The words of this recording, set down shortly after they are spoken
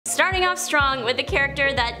Starting off strong with a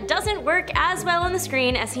character that doesn't work as well on the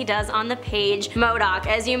screen as he does on the page, MODOK.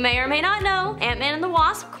 As you may or may not know, Ant-Man and the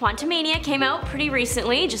Wasp: Quantumania came out pretty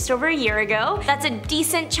recently, just over a year ago. That's a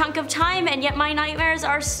decent chunk of time, and yet my nightmares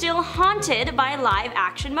are still haunted by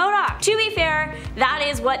live-action MODOK. To be fair, that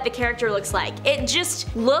is what the character looks like. It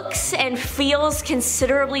just looks and feels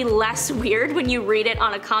considerably less weird when you read it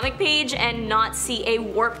on a comic page and not see a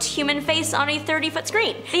warped human face on a 30-foot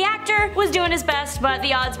screen. The actor was doing his best, but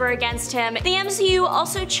the odds were against him. The MCU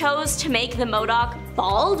also chose to make the MODOK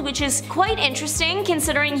bald, which is quite interesting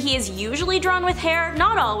considering he is usually drawn with hair.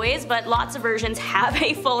 Not always, but lots of versions have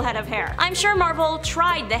a full head of hair. I'm sure Marvel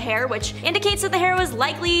tried the hair, which indicates that the hair was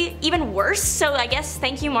likely even worse, so I guess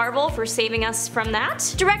thank you Marvel for saving us from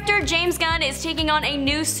that. Director James Gunn is taking on a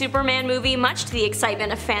new Superman movie, much to the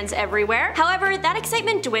excitement of fans everywhere. However, that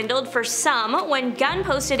excitement dwindled for some when Gunn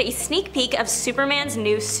posted a sneak peek of Superman's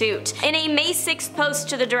new suit. In a May 6th post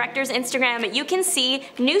to the director's Instagram, you can see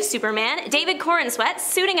new Superman, David Corenswet,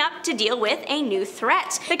 suiting up to deal with a new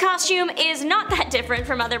threat. The costume is not that different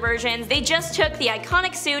from other versions, they just took the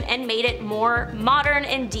iconic suit and made it more modern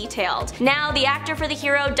and detailed. Now, the actor for the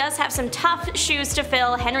hero does have some tough shoes to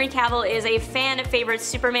fill. Henry Cavill is a fan favorite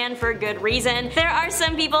Superman for good reason. There are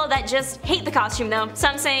some people that just hate the costume though,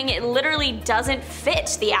 some saying it literally doesn't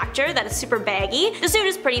fit the actor, that it's super baggy. The suit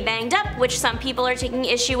is pretty banged up, which some people are taking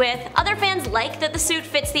issue with. Other fans like that the suit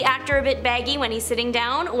fits the actor a bit baggy when he's sitting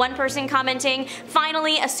down. One person commenting,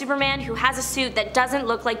 "Finally, a Superman who has a suit that doesn't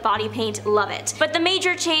look like body paint, love it." But the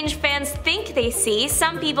major change fans think they see,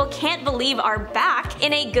 some people can't believe are back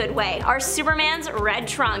in a good way, are Superman's red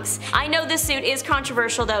trunks. I know this suit is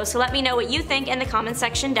controversial though, so let me know what you think in the comment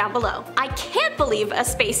section down below. I can't believe a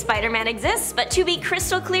space Spider-Man exists, but to be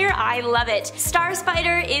crystal clear, I love it. Star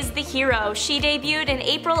Spider is the hero. She debuted in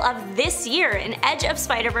April of this year in Edge of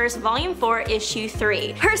Spider-Verse Volume 4 Issue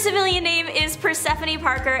 3. Her civilian name is Persephone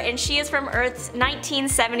Parker, and she is from Earth's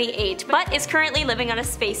 1978, but is currently living on a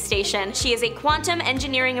space station. She is a quantum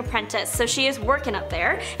engineering apprentice, so she is working up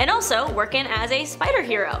there, and also working as a spider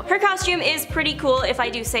hero. Her costume is pretty cool if I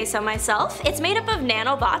do say so myself. It's made up of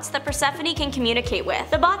nanobots that Persephone can communicate with.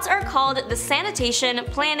 The bots are called the Sanitation,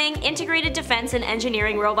 Planning, Integrated Defense and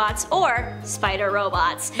Engineering Robots, or Spider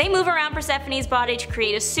Robots. They move around Persephone's body to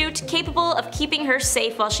create a suit capable of keeping her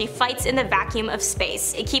safe while she fights in the vacuum of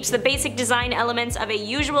space. It keeps the basic design elements of a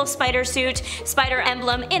usual spider suit, spider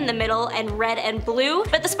emblem in the middle, and red and blue,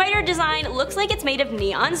 but the spider design looks like it's made of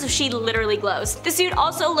neon, so she literally glows. The suit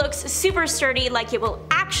also looks super sturdy, like it will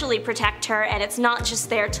actually protect her, and it's not just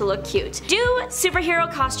there to look cute. Do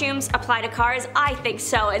superhero costumes apply to cars? I think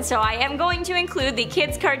so, and so I am going to include the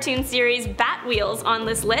kids cartoon series Bat Wheels on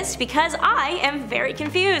this list because I am very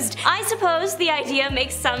confused. I suppose the idea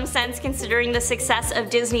makes some sense considering the success of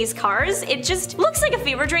Disney's Cars. It just looks like a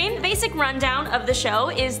fever dream. The basic rundown of the show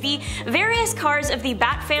is the various cars of the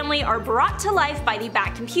Bat family are brought to life by the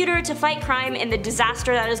Bat computer to fight crime in the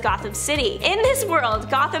disaster that is Gotham City. In this world,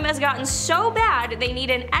 Gotham has gotten so bad they need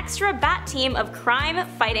an extra Bat team of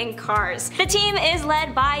crime-fighting cars. The team is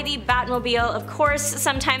led by the Batmobile, of course,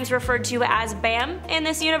 sometimes referred to as BAM in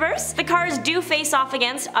this universe. The cars do face off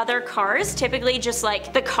against other cars, typically just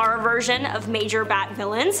like the car version of major Bat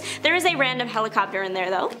villains. There is a random helicopter in there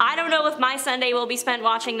though. I don't know if my Sunday will be spent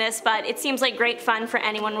watching this, but it seems like great fun for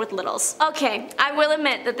anyone with littles. Okay, I will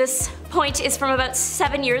admit that this point is from about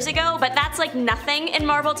 7 years ago, but that's like nothing in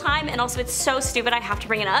Marvel time, and also it's so stupid I have to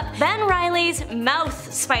bring it up. Ben Reilly's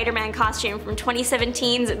mouth Spider-Man costume from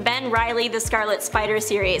 2017's Ben Reilly the Scarlet Spider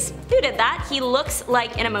series. Who did that? He looks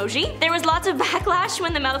like an emoji. There was lots of backlash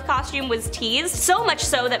when the mouth costume was teased, so much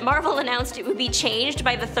so that Marvel announced it would be changed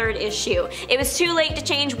by the 3rd issue. It was too late to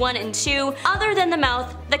change 1 and 2. Other than the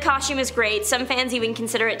mouth, the costume is great. Some fans even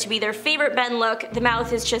consider it to be their favorite Ben look. The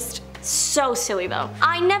mouth is just so silly though.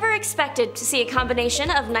 I never expected to see a combination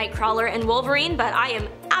of Nightcrawler and Wolverine, but I am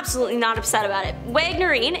absolutely not upset about it.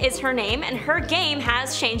 Wagnerine is her name, and her game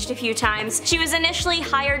has changed a few times. She was initially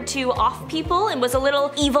hired to off people and was a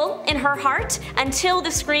little evil in her heart until the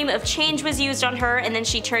Scream of Change was used on her, and then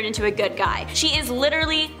she turned into a good guy. She is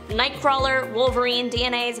literally Nightcrawler, Wolverine,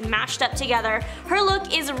 DNAs mashed up together. Her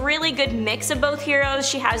look is a really good mix of both heroes.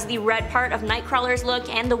 She has the red part of Nightcrawler's look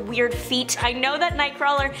and the weird feet. I know that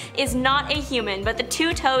Nightcrawler is not a human, but the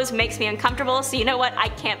 2 toes makes me uncomfortable, so you know what? I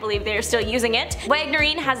can't believe they're still using it.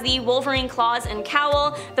 Wagnerine has the Wolverine claws and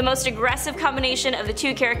cowl. The most aggressive combination of the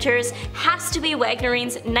two characters has to be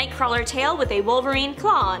Wagnerine's Nightcrawler tail with a Wolverine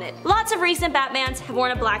claw on it. Lots of recent Batmans have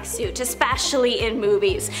worn a black suit, especially in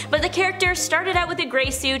movies, but the character started out with a grey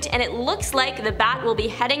suit, and it looks like the Bat will be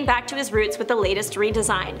heading back to his roots with the latest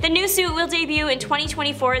redesign. The new suit will debut in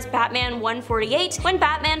 2024's Batman 148 when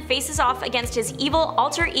Batman faces off against his evil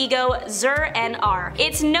alter ego Zur-En-Arrh.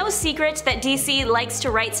 It's no secret that DC likes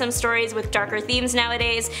to write some stories with darker themes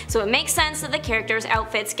nowadays, so it makes sense that the characters'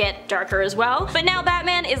 outfits get darker as well. But now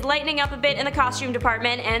Batman is lightening up a bit in the costume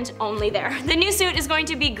department, and only there. The new suit is going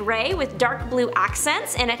to be grey with dark blue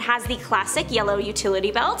accents, and it has the classic yellow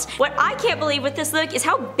utility belt. What I can't believe with this look is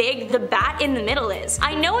how big the Bat in the middle is.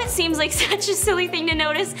 I know it seems like such a silly thing to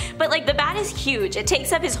notice, but like the Bat is huge. It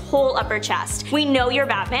takes up his whole upper chest. We know you're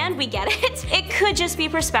Batman, we get it. It could just be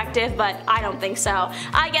perspective, but I don't think so.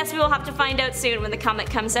 I guess we will have to find out soon when the comic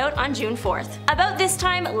comes out on June 4th. About this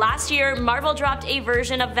time last year, Marvel dropped a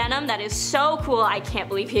version of Venom that is so cool I can't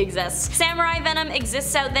believe he exists. Samurai Venom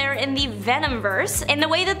exists out there in the Venomverse. In the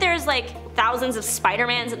way that there's like thousands of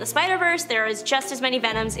Spider-Mans in the Spider-Verse, there is just as many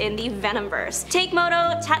Venoms in the Venomverse.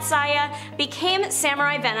 Takemoto Tatsuya became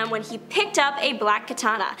Samurai Venom when he picked up a black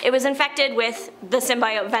katana. It was infected with the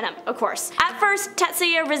symbiote Venom, of course. At first,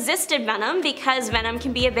 Tatsuya resisted Venom because Venom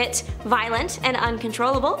can be a bit violent and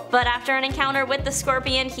uncontrollable, but after an encounter with the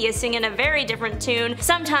Scorpion, he is singing a very different tune.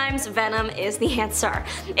 Sometimes Venom is the answer.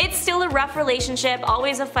 It's still a rough relationship,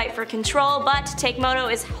 always a fight for control, but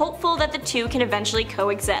Takemoto is hopeful that the two can eventually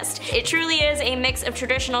coexist. It truly is a mix of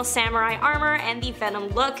traditional samurai armor and the Venom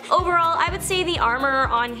look. Overall, I would say the armor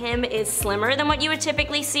on him is slimmer than what you would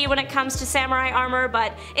typically see when it comes to samurai armor,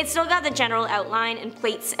 but it's still got the general outline and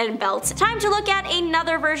plates and belts. Time to look at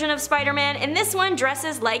another version of Spider-Man, and this one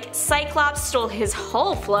dresses like Cyclops stole his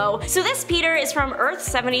whole flow. So this Peter is from Earth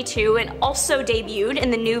 72 and also debuted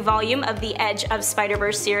in the new volume of the Edge of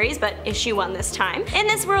Spider-Verse series, but issue 1 this time. In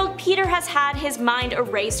this world, Peter has had his mind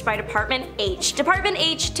erased by Department H. Department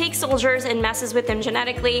H takes soldiers and messes with them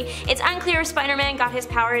genetically. It's unclear if Spider-Man got his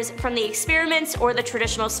powers from the experiments or the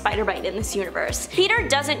traditional spider bite in this universe. Peter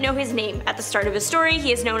doesn't know his name at the start of his story.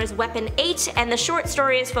 He is known as Weapon 8, and the short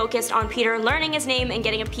story is focused on Peter learning his name and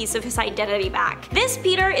getting a piece of his identity back. This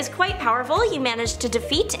Peter is quite powerful. He managed to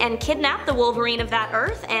defeat and kidnap the Wolverine of that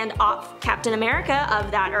Earth and off Captain America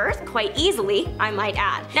of that Earth quite easily, I might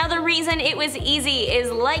add. Now the reason it was easy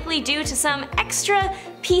is likely due to some extra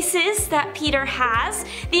pieces that Peter has.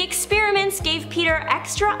 The experiments gave Peter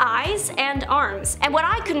extra eyes and arms, and what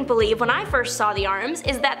I couldn't believe when I first saw the arms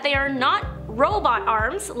is that they are not robot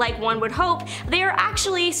arms like one would hope. They are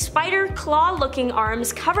actually spider claw looking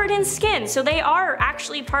arms covered in skin, so they are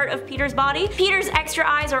actually part of Peter's body. Peter's extra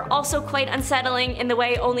eyes are also quite unsettling in the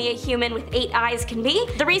way only a human with 8 eyes can be.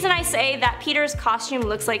 The reason I say that Peter's costume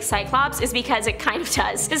looks like Cyclops is because it kind of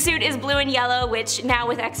does. The suit is blue and yellow, which now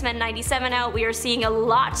with X-Men 97 out, we are seeing a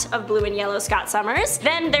lot of blue and yellow Scott Summers.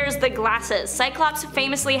 Then there's the glasses. Cyclops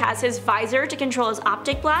famously has his visor to control his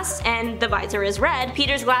optic blasts, and the visor is red.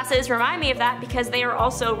 Peter's glasses remind me of that because they are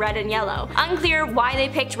also red and yellow. Unclear why they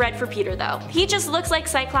picked red for Peter though. He just looks like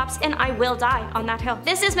Cyclops, and I will die on that hill.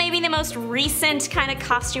 This is maybe the most recent kind of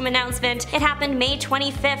costume announcement. It happened May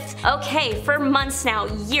 25th. Okay, for months now,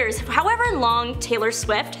 years, however long Taylor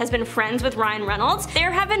Swift has been friends with Ryan Reynolds,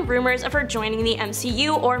 there have been rumors of her joining the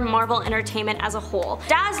MCU or Marvel Entertainment as a whole.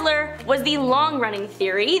 Dazzler was the long-running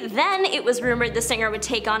theory, then it was rumored the singer would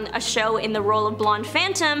take on a show in the role of Blonde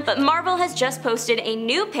Phantom, but Marvel has just posted a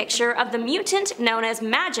new picture of the mutant known as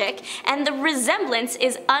Magic, and the resemblance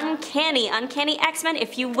is uncanny X-Men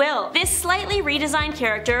if you will. This slightly redesigned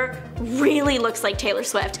character really looks like Taylor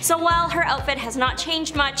Swift, so while her outfit has not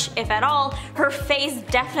changed much, if at all, her face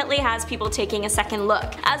definitely has people taking a second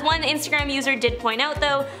look. As one Instagram user did point out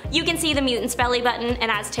though, you can see the mutant's belly button, and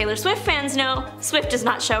as Taylor Swift fans know, Swift does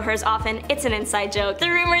not show hers often, it's an inside joke. The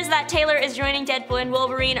rumors that Taylor is joining Deadpool and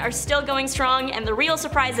Wolverine are still going strong, and the real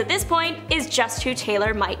surprise at this point is just who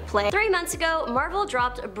Taylor might play. 3 months ago, Marvel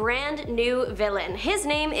dropped a brand new villain. His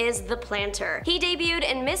name is the Planter. He debuted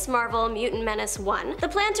in Miss Marvel Mutant Menace 1. The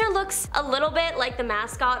Planter looks a little bit like the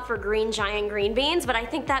mascot for Green Giant Green Beans, but I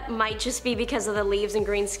think that might just be because of the leaves and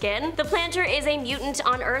green skin. The Planter is a mutant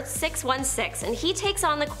on Earth 616, and he takes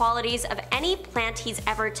on the qualities of any plant he's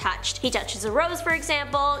ever touched. He touches a rose, for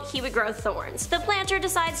example, he would grow thorns. The Planter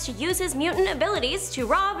decides to use his mutant abilities to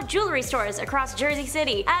rob jewelry stores across Jersey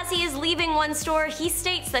City. As he is leaving one store, he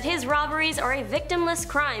states that his robberies are a victimless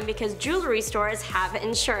crime because jewelry stores have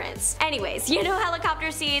insurance. Anyways, you know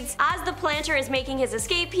helicopter seeds? As the Planter is making his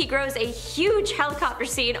escape, he grows throws a huge helicopter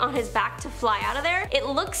seat on his back to fly out of there. It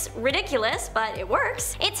looks ridiculous, but it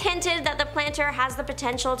works. It's hinted that the planter has the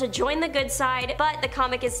potential to join the good side, but the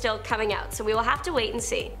comic is still coming out, so we will have to wait and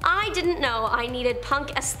see. I didn't know I needed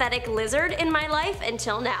punk aesthetic lizard in my life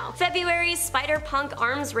until now. February's Spider-Punk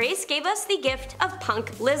arms race gave us the gift of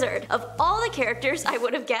Punk Lizard. Of all the characters I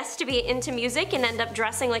would have guessed to be into music and end up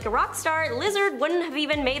dressing like a rock star, Lizard wouldn't have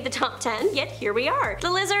even made the top 10, yet here we are.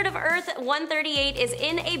 The Lizard of Earth 138 is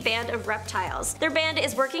in a band of reptiles. Their band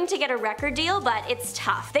is working to get a record deal, but it's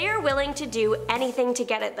tough. They are willing to do anything to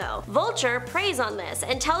get it though. Vulture preys on this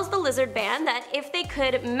and tells the Lizard band that if they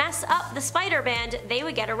could mess up the Spider band, they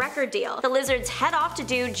would get a record deal. The Lizards head off to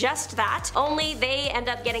do just that, only they end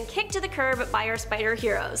up getting kicked to the curb by our spider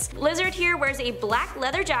heroes. Lizard here wears a black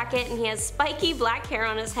leather jacket and he has spiky black hair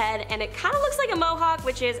on his head, and it kinda looks like a mohawk,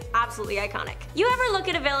 which is absolutely iconic. You ever look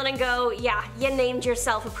at a villain and go, yeah, you named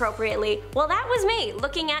yourself appropriately? Well, that was me,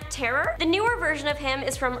 looking at Terror. The newer version of him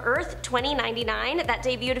is from Earth 2099 that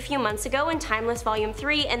debuted a few months ago in Timeless Volume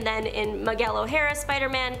 3 and then in Miguel O'Hara's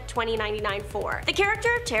Spider-Man 2099-4. The character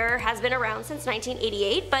of Terror has been around since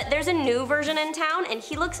 1988, but there's a new version in town and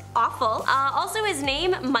he looks awful. Also, his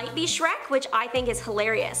name might be Shrek, which I think is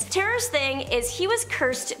hilarious. Terror's thing is he was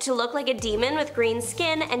cursed to look like a demon with green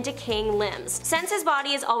skin and decaying limbs. Since his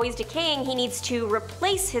body is always decaying, he needs to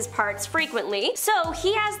replace his parts frequently, so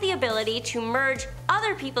he has the ability to merge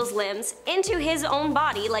other people's limbs into his own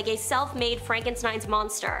body like a self-made Frankenstein's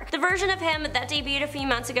monster. The version of him that debuted a few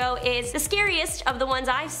months ago is the scariest of the ones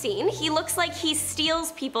I've seen. He looks like he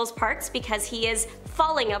steals people's parts because he is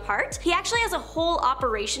falling apart. He actually has a whole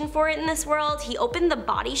operation for it in this world. He opened the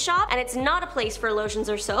Body Shop, and it's not a place for lotions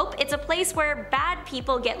or soap. It's a place where bad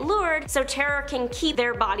people get lured so Terror can keep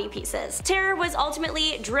their body pieces. Terror was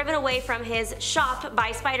ultimately driven away from his shop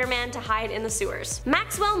by Spider-Man to hide in the sewers.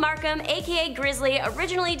 Maxwell Markham, aka Grizzly,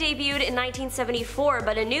 originally debuted in 1974,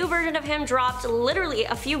 but a new version of him dropped literally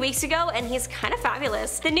a few weeks ago, and he's kind of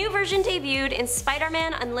fabulous. The new version debuted in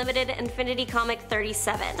Spider-Man Unlimited Infinity Comic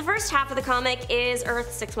 37. The first half of the comic is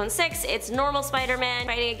Earth 616. It's normal Spider-Man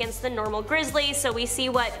fighting against the normal Grizzly, so we see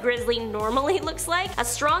what Grizzly normally looks like, a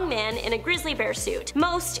strong man in a grizzly bear suit.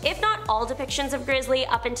 Most, if not all, depictions of Grizzly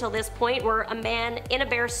up until this point were a man in a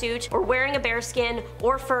bear suit or wearing a bear skin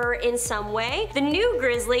or fur in some way. The new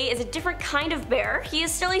Grizzly is a different kind of bear. He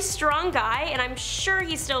is still a strong guy, and I'm sure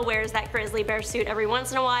he still wears that grizzly bear suit every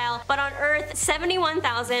once in a while, but on Earth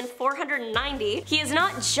 71,490, he is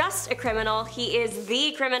not just a criminal, he is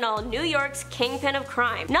the criminal, New York's kingpin of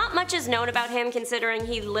crime. Not much is known about him considering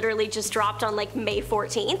he literally just dropped on like May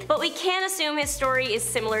 14th, but we can assume his story is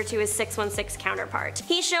similar to his 616 counterpart.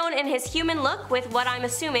 He's shown in his human look with what I'm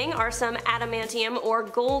assuming are some adamantium or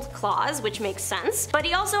gold claws, which makes sense, but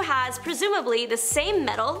he also has presumably the same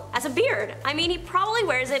metal as a beard. I mean, he probably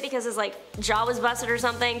wears it because his like jaw was busted or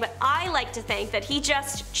something, but I like to think that he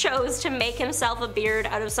just chose to make himself a beard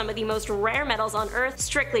out of some of the most rare metals on Earth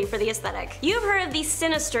strictly for the aesthetic. You've heard of the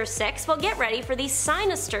Sinister Six, well get ready for the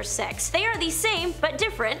Sinister Six. They are the same but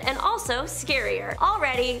different and also scarier.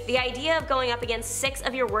 Already, the idea of going up against 6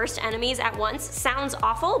 of your worst enemies at once sounds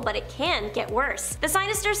awful, but it can get worse. The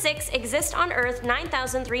Sinister Six exist on Earth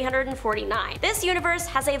 9349. This universe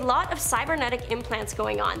has a lot of cybernetic implants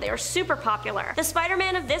going on. They are super popular. The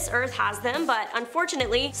Spider-Man of this Earth has them, but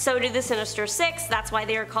unfortunately, so do the Sinister Six. That's why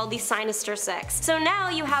they are called the Sinister Six. So now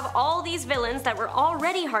you have all these villains that were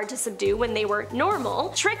already hard to subdue when they were normal,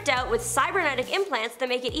 tricked out with cybernetic implants that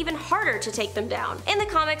make it even harder to take them down. In the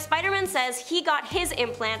comics, Spider-Man says he got his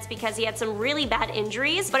implants because he had some really bad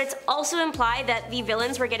injuries, but it's also implied that the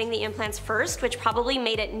villains were getting the implants first, which probably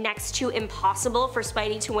made it next to impossible for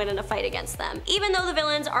Spidey to win in a fight against them. Even though the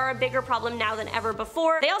villains are a bigger problem now than ever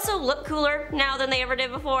before, they also look cooler now than they ever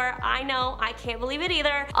did before. I know, I can't believe it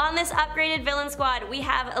either. On this upgraded villain squad, we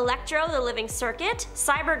have Electro, the Living Circuit,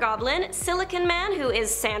 Cyber Goblin, Silicon Man, who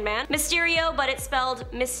is Sandman, Mysterio, but it's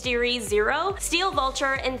spelled Mystery Zero, Steel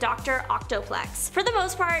Vulture, and Dr. Octoplex. For the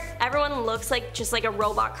most part, everyone looks like just like a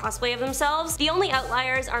robot cosplay of themselves. The only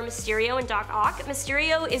outliers are Mysterio and Doc Ock.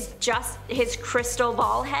 Mysterio is just his crystal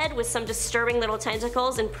ball head with some disturbing little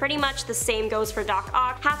tentacles, and pretty much the same goes for Doc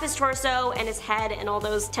Ock, half his torso and his head and all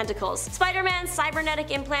those tentacles. Spider-Man's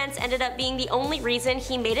cybernetic implants ended up being the only reason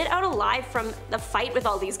he made it out alive from the fight with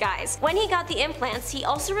all these guys. When he got the implants, he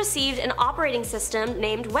also received an operating system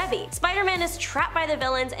named Webby. Spider-Man is trapped by the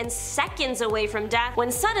villains and seconds away from death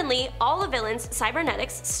when suddenly all the villains'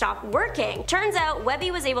 cybernetics stop working. Turns out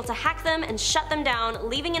Webby was able to hack them and shut them down,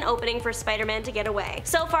 leaving an opening for Spider-Man to get away.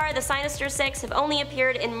 So far, the Sinister Six have only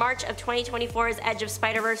appeared in March of 2024's Edge of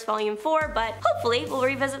Spider-Verse Volume 4, but hopefully we'll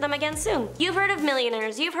revisit them again soon. You've heard of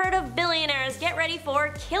millionaires, you've heard of billionaires, get ready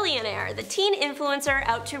for Killionaire, the teen influencer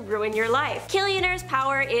out to ruin your life. Killionaire's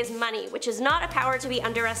power is money, which is not a power to be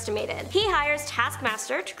underestimated. He hires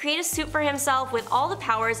Taskmaster to create a suit for himself with all the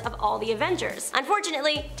powers of all the Avengers.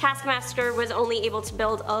 Unfortunately, Taskmaster was only able to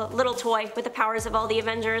build a little toy with the powers of all the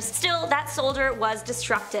Avengers. Still, that soldier was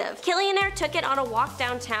destructive. Killionaire took it on a walk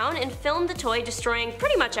downtown and filmed the toy destroying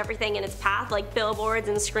pretty much everything in its path, like billboards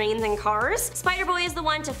and screens and cars. Spider-Boy is the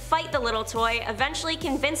one to fight the little toy, eventually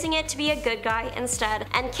convincing it to be a good guy instead,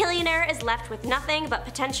 and Killionaire is left with nothing but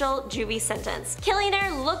potential juvie sentence.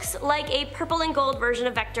 Killionaire looks like a purple and gold version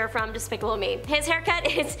of Vector from Despicable Me. His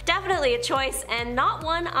haircut is definitely a choice and not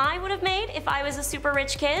one I would have made if I was a super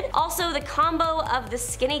rich kid. Also, the combo of the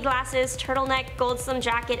skinny glasses, turtleneck, gold slim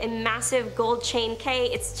jacket, and massive gold chain K,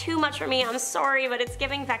 it's too much for me, I'm sorry, but it's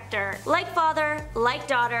giving Vector. Like father, like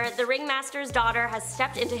daughter, the Ringmaster's daughter has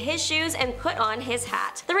stepped into his shoes and put on his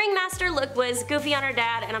hat. The Ringmaster look was goofy on her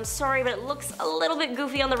dad, and I'm sorry, but it looks a little bit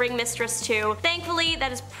goofy on the Ringmistress too. Thankfully,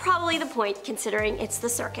 that is probably the point considering it's the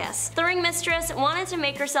circus. The Ringmistress wanted to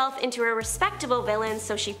make herself into a respectable villain,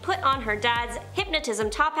 so she put on her dad's hypnotism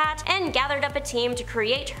top hat and gathered up a team to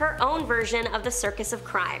create her own version of the Circus of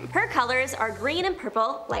Crime. Her colors are green and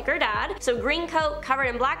purple, like her dad, so green coat covered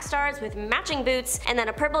in black stars with matching boots, and then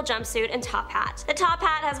a purple jumpsuit and top hat. The top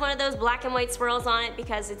hat has one of those black and white swirls on it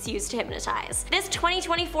because it's used to hypnotize. This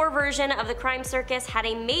 2024 version of the Crime Circus had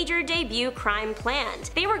a major debut crime planned.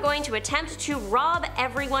 They were going to attempt to rob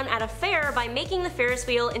everyone at a fair by making the Ferris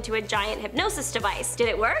wheel into a giant hypnosis device. Did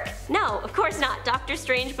it work? No, of course not. Doctor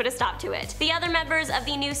Strange put a stop to it. The other members of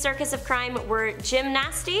the new Circus of Crime were Jim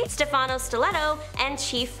Nasty, Stefano Stiletto, and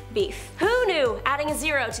Chief Beef. Who knew adding a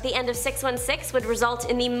 0 to the end of 616 would result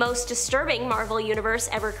in the most disturbing Marvel universe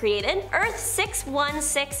ever created? Earth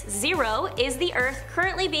 6160 is the Earth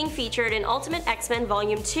currently being featured in Ultimate X-Men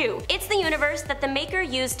Volume 2. It's the universe that the Maker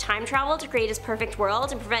used time travel to create his perfect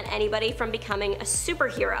world and prevent anybody from becoming a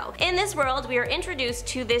superhero. In this world, we are introduced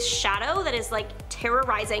to this shadow that is like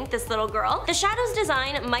terrorizing this little girl. The shadow's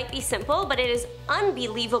design might be simple, but it is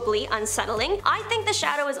unbelievably unsettling. I think the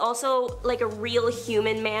shadow is also like a real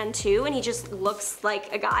human man too, and he just looks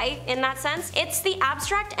like a guy in that sense. It's the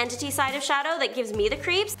abstract entity side of Shadow that gives me the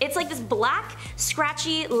creeps. It's like this black,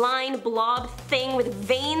 scratchy line blob thing with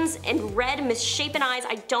veins and red misshapen eyes.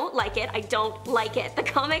 I don't like it. I don't like it. The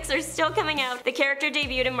comics are still coming out. The character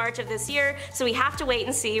debuted in March of this year, so we have to wait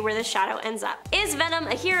and see where the Shadow ends up. Is Venom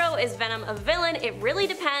a hero? Is Venom a villain? It really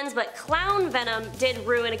depends, but Clown Venom did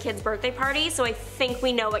ruin a kid's birthday party, so I think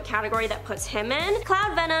we know what category that puts him in.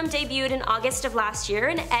 Cloud Venom debuted in August of last year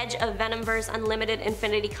in Edge of Venomverse Unlimited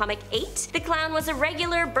Infinity Comic 8. The clown was a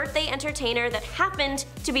regular birthday entertainer that happened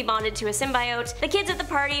to be bonded to a symbiote. The kids at the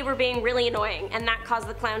party were being really annoying, and that caused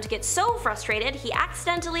the clown to get so frustrated he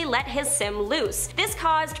accidentally let his sim loose. This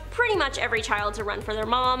caused pretty much every child to run for their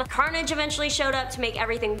mom. Carnage eventually showed up to make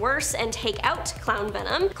everything worse and take out Clown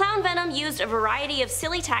Venom. Clown Venom used a variety of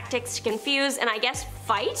silly tactics to confuse and I guess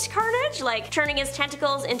fight Carnage, like turning his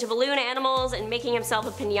tentacles into balloon animals and making himself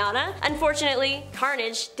a piñata. Unfortunately,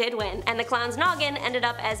 Carnage did win, and the clown's noggin ended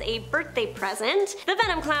up as a birthday present. The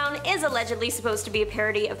Venom clown is allegedly supposed to be a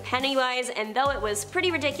parody of Pennywise, and though it was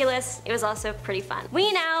pretty ridiculous, it was also pretty fun.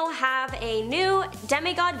 We now have a new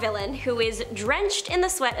demigod villain who is drenched in the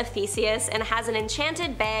sweat of Theseus and has an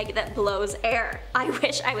enchanted bag that blows air. I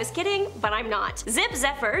wish I was kidding, but I'm not. Zip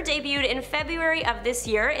Zephyr debuted in February of this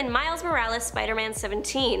year in Miles Morales Spider-Man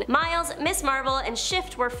 17. Miles, Miss Marvel, and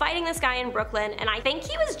Shift were fighting this guy in Brooklyn, and I think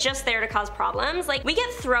he was just there to cause problems. Like, we get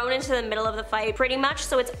thrown into the middle of the fight pretty much,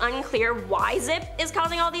 so it's unclear why Zip is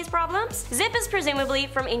causing all these problems. Zip is presumably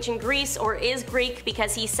from ancient Greece or is Greek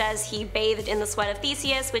because he says he bathed in the sweat of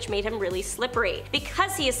Theseus, which made him really slippery.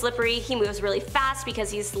 Because he is slippery, he moves really fast because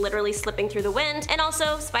he's literally slipping through the wind, and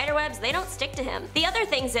also spiderwebs, they don't stick to him. The other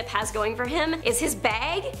thing Zip has going for him is his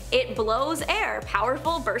bag. It blows air,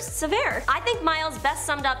 powerful bursts of air. I think Miles best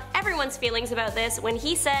summed up everyone's feelings about this when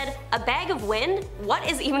he said, "A bag of wind? What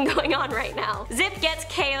is even going on right now?" Zip gets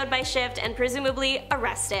KO'd by Shift and presumably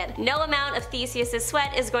arrested. No amount of Theseus'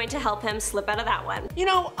 sweat is going to help him slip out of that one. You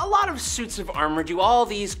know, a lot of suits of armor do all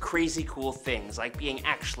these crazy cool things, like being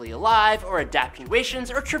actually alive, or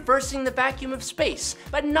adaptations, or traversing the vacuum of space,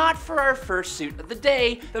 but not for our first suit of the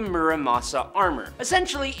day, the Muramasa armor.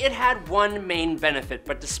 Essentially, it had one main benefit,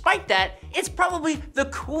 but despite that, it's probably the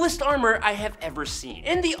coolest armor I have ever seen.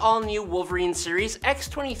 In the all-new Wolverine series,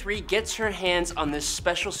 X-23 gets her hands on this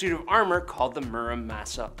special suit of armor called the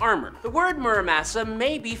Muramasa armor. The word Muramasa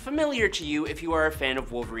may be familiar to you if you are a fan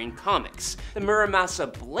of Wolverine comics. The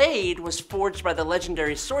Muramasa blade was forged by the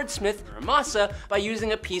legendary swordsmith Muramasa by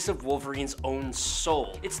using a piece of Wolverine's own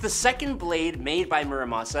soul. It's the second blade made by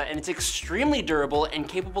Muramasa, and it's extremely durable and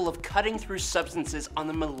capable of cutting through substances on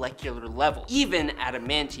the molecular level, even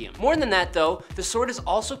adamantium. More than that though, the sword is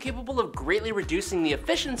also capable of greatly reducing the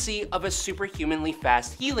efficiency of a superhumanly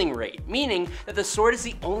fast healing rate, meaning that the sword is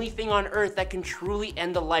the only thing on Earth that can truly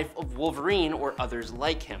end the life of Wolverine or others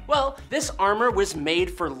like him. Well, this armor was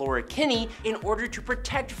made for Laura Kinney in order to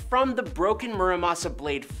protect from the broken Muramasa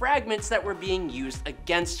blade fragments that were being used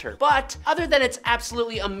against her. But other than its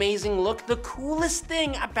absolutely amazing look, the coolest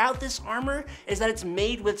thing about this armor is that it's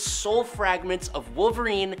made with soul fragments of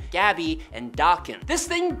Wolverine, Gabby, and Daken. This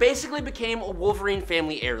thing basically became a Wolverine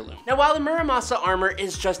family heirloom. Now, while the Muramasa armor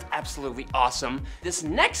is just absolutely awesome, this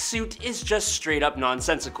next suit is just straight up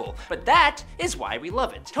nonsensical, but that is why we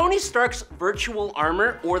love it. Tony Stark's virtual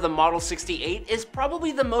armor, or the Model 68, is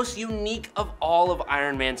probably the most unique of all of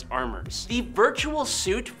Iron Man's armors. The virtual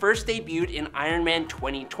suit first debuted in Iron Man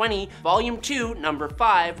 2020, Volume 2, Number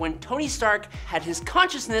 5, when Tony Stark had his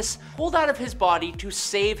consciousness pulled out of his body to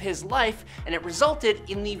save his life, and it resulted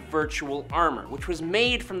in the virtual armor, which was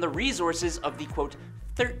made from the resources of the, quote,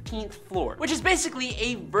 13th floor, which is basically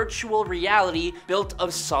a virtual reality built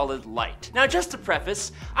of solid light. Now, just to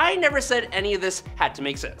preface, I never said any of this had to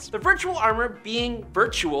make sense. The virtual armor, being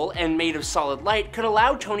virtual and made of solid light, could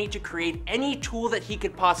allow Tony to create any tool that he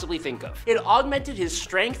could possibly think of. It augmented his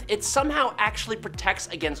strength, it somehow actually protects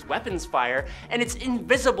against weapons fire, and it's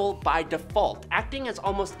invisible by default, acting as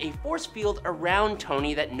almost a force field around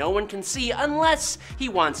Tony that no one can see unless he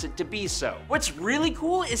wants it to be so. What's really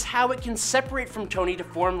cool is how it can separate from Tony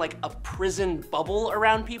to form like a prison bubble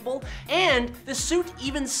around people, and the suit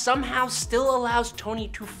even somehow still allows Tony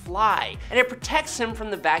to fly, and it protects him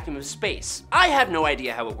from the vacuum of space. I have no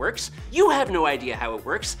idea how it works. You have no idea how it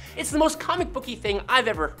works. It's the most comic booky thing I've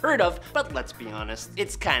ever heard of, but let's be honest,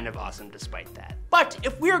 it's kind of awesome despite that. But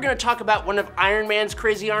if we were going to talk about one of Iron Man's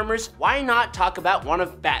crazy armors, why not talk about one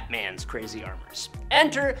of Batman's crazy armors?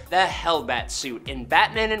 Enter the Hellbat suit in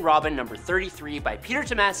Batman and Robin number 33 by Peter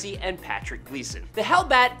Tomasi and Patrick Gleason. The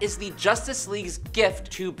Hellbat is the Justice League's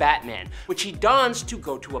gift to Batman, which he dons to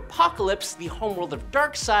go to Apokolips, the homeworld of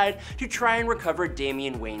Darkseid, to try and recover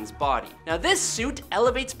Damian Wayne's body. Now, this suit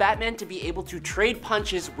elevates Batman to be able to trade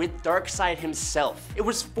punches with Darkseid himself. It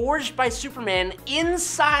was forged by Superman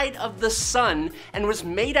inside of the sun and was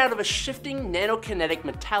made out of a shifting nanokinetic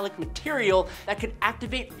metallic material that could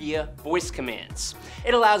activate via voice commands.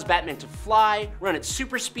 It allows Batman to fly, run at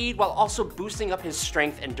super speed, while also boosting up his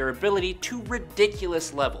strength and durability to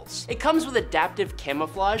ridiculous levels. It comes with adaptive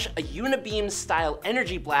camouflage, a unibeam-style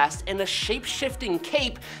energy blast, and a shape-shifting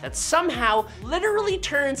cape that somehow literally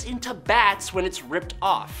turns into bats when it's ripped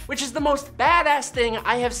off, which is the most badass thing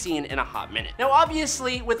I have seen in a hot minute. Now,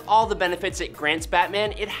 obviously, with all the benefits it grants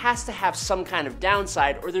Batman, it has to have some kind of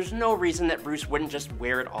downside, or there's no reason that Bruce wouldn't just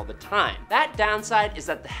wear it all the time. That downside is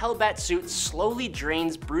that the Hellbat suit slowly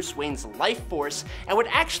drains Bruce Wayne's life force and would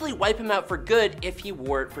actually wipe him out for good if he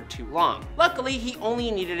wore it for too long. Luckily, he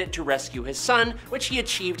only needed it to rescue his son, which he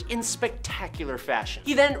achieved in spectacular fashion.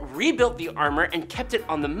 He then rebuilt the armor and kept it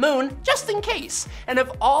on the moon just in case. And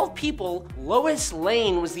of all people, Lois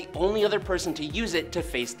Lane was the only other person to use it to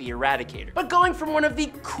face the Eradicator. But going from one of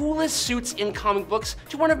the coolest suits in comic books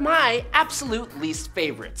to one of my absolute least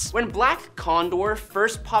favorites. When Black Condor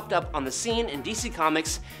first popped up on the scene in DC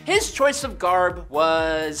Comics, his choice of garb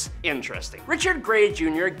was interesting. Richard Grey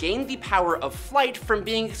Jr. gained the power of flight from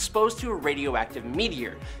being exposed to a radioactive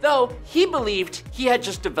meteor, though he believed he had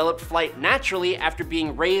just developed flight naturally after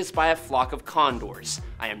being raised by a flock of condors.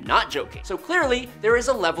 I am not joking. So clearly, there is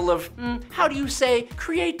a level of, how do you say,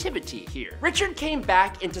 creativity here. Richard came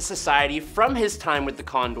back into society from his time with the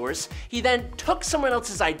Condors. He then took someone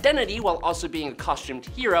else's identity while also being a costumed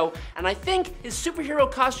hero, and I think his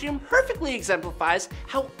superhero costume perfectly exemplifies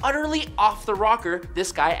how utterly off the rocker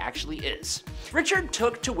this guy actually is. Richard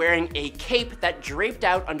took to wearing a cape that draped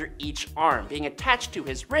out under each arm, being attached to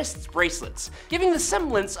his wrists bracelets, giving the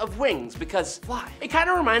semblance of wings because fly. It kind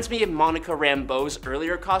of reminds me of Monica Rambeau's earlier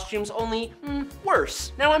earlier costumes, only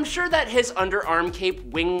worse. Now I'm sure that his underarm cape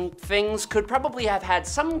wing things could probably have had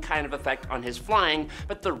some kind of effect on his flying,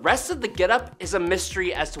 but the rest of the getup is a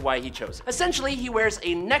mystery as to why he chose it. Essentially, he wears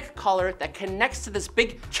a neck collar that connects to this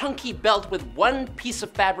big chunky belt with one piece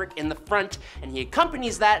of fabric in the front, and he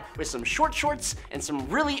accompanies that with some short shorts and some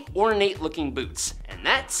really ornate looking boots. And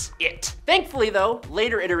that's it. Thankfully though,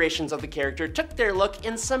 later iterations of the character took their look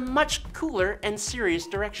in some much cooler and serious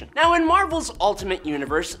direction. Now in Marvel's Ultimate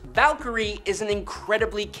Universe, Valkyrie is an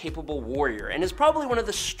incredibly capable warrior and is probably one of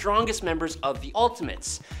the strongest members of the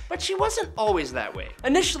Ultimates. But she wasn't always that way.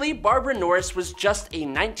 Initially, Barbara Norris was just a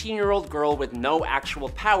 19-year-old girl with no actual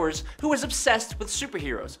powers who was obsessed with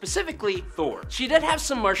superheroes, specifically Thor. She did have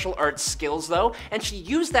some martial arts skills though, and she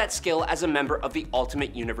used that skill as a member of the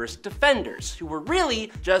Ultimate Universe Defenders, who were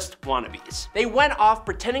really just wannabes. They went off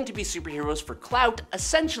pretending to be superheroes for clout,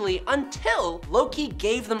 essentially, until Loki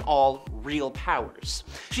gave them all real powers.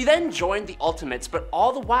 She then joined the Ultimates, but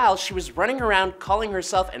all the while she was running around calling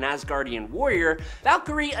herself an Asgardian warrior,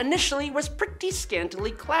 Valkyrie initially was pretty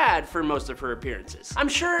scantily clad for most of her appearances. I'm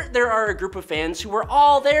sure there are a group of fans who were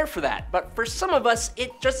all there for that, but for some of us,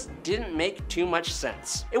 it just didn't make too much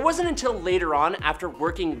sense. It wasn't until later on, after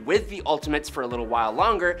working with the Ultimates for a little while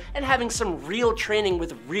longer and having some real training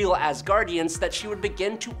with real Asgardians, that she would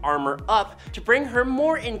begin to armor up to bring her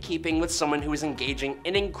more in keeping with someone who was engaging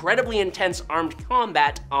in incredibly intense armed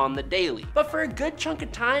combat on the daily. But for a good chunk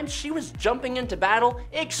of time, she was jumping into battle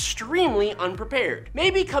extremely unprepared.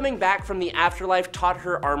 Maybe coming back from the afterlife taught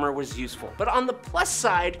her armor was useful, but on the plus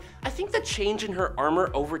side, I think the change in her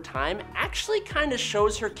armor over time actually kind of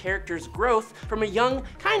shows her character's growth from a young,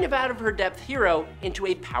 kind of out of her depth hero into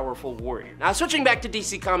a powerful warrior. Now switching back to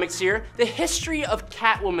DC Comics here, the history of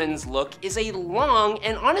Catwoman's look is a long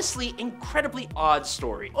and honestly incredibly odd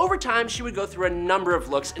story. Over time, she would go through a number of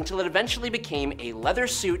looks until it eventually became a leather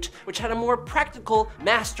suit, which had a more practical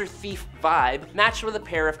Master Thief vibe, matched with a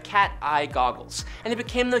pair of cat eye goggles. And it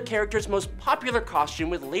became the character's most popular costume,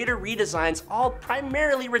 with later redesigns all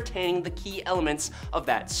primarily retaining the key elements of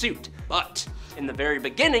that suit. But in the very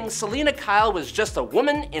beginning, Selina Kyle was just a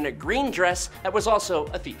woman in a green dress that was also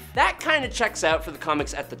a thief. That kind of checks out for the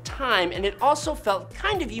comics at the time, and it also felt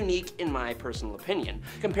kind of unique in my personal opinion,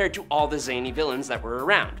 compared to all the zany villains that were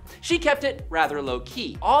around. She kept it rather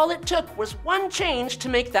low-key. All it took was one change to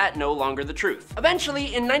make that no longer the truth.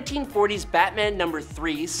 Eventually, in 1940's Batman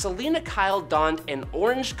 #3, Selina Kyle donned an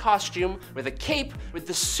orange costume with a cape with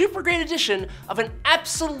the super great addition of an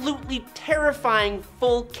absolutely terrifying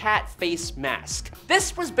full cat face mask.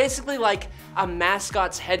 This was basically like a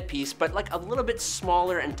mascot's headpiece, but like a little bit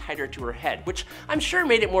smaller and tighter to her head, which I'm sure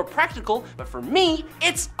made it more practical, but for me,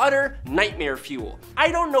 it's utter nightmare fuel.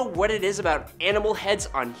 I don't know what it is about animal heads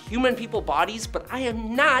on human people bodies, but I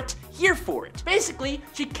am not here for it. Basically,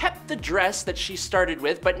 she kept the dress that she started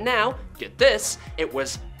with, but now, get this, it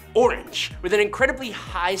was orange, with an incredibly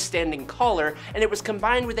high-standing collar, and it was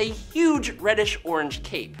combined with a huge reddish-orange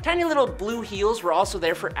cape. Tiny little blue heels were also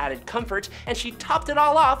there for added comfort, and she topped it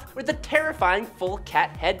all off with a terrifying full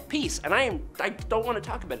cat head piece. And I don't want to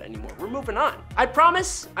talk about it anymore. We're moving on. I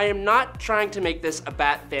promise I am not trying to make this a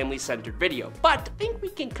Bat family-centered video, but I think we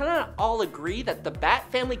can kind of all agree that the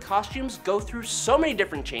Bat family costumes go through so many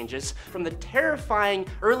different changes, from the terrifying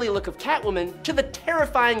early look of Catwoman to the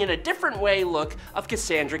terrifying in a different way look of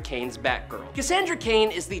Cassandra Cain's Batgirl. Cassandra Cain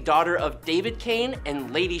is the daughter of David Cain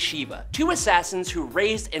and Lady Shiva, two assassins who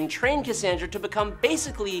raised and trained Cassandra to become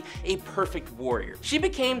basically a perfect warrior. She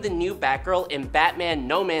became the new Batgirl in Batman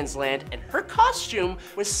No Man's Land, and her costume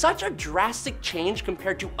was such a drastic change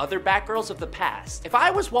compared to other Batgirls of the past. If I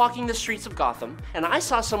was walking the streets of Gotham and I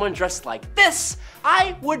saw someone dressed like this,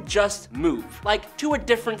 I would just move, like to a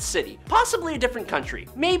different city, possibly a different country,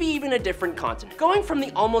 maybe even a different continent. Going from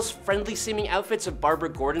the almost friendly seeming outfits of Barbara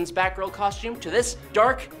Gordon's Batgirl costume to this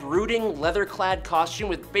dark, brooding, leather-clad costume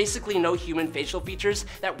with basically no human facial features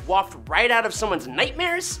that walked right out of someone's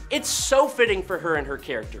nightmares, it's so fitting for her and her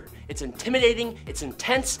character. It's intimidating, it's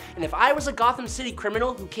intense, and if I was a Gotham City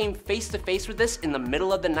criminal who came face to face with this in the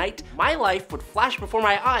middle of the night, my life would flash before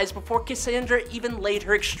my eyes before Cassandra even laid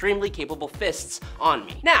her extremely capable fists on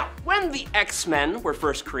me. Now, when the X-Men were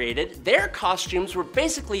first created, their costumes were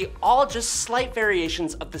basically all just slight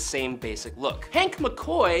variations of the same basic look. Hank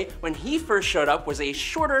McCoy, when he first showed up, was a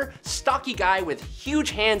shorter, stocky guy with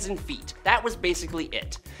huge hands and feet. That was basically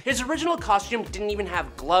it. His original costume didn't even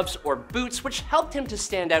have gloves or boots, which helped him to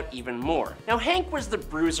stand out even more. Now, Hank was the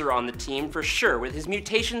bruiser on the team for sure, with his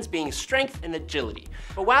mutations being strength and agility.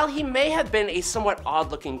 But while he may have been a somewhat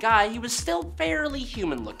odd-looking guy, he was still fairly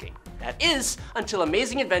human-looking. That is, until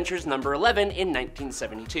Amazing Adventures number 11 in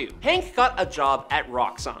 1972. Hank got a job at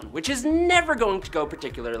Roxxon, which is never going to go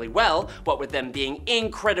particularly well, what with them being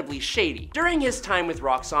incredibly shady. During his time with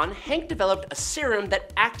Roxxon, Hank developed a serum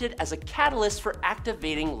that acted as a catalyst for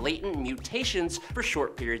activating latent mutations for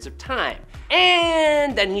short periods of time.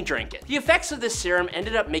 And then he drank it. The effects of this serum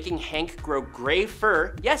ended up making Hank grow gray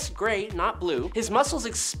fur, yes, gray, not blue. His muscles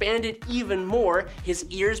expanded even more, his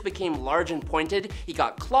ears became large and pointed, he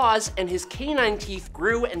got claws, and his canine teeth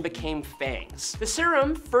grew and became fangs. The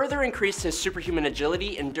serum further increased his superhuman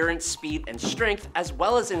agility, endurance, speed, and strength, as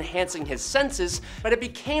well as enhancing his senses, but it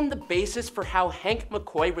became the basis for how Hank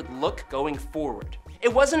McCoy would look going forward.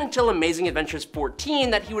 It wasn't until Amazing Adventures 14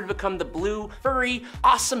 that he would become the blue, furry,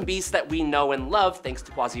 awesome beast that we know and love thanks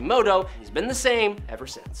to Quasimodo. He's been the same ever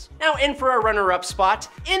since. Now in for our runner-up spot,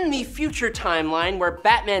 in the future timeline where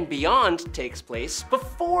Batman Beyond takes place,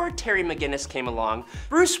 before Terry McGinnis came along,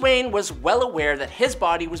 Bruce Wayne was well aware that his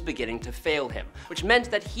body was beginning to fail him, which meant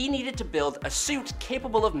that he needed to build a suit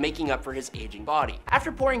capable of making up for his aging body.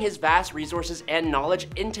 After pouring his vast resources and knowledge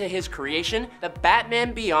into his creation, the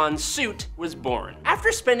Batman Beyond suit was born.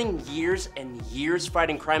 After spending years and years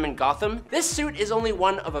fighting crime in Gotham, this suit is only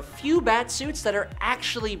one of a few bat suits that are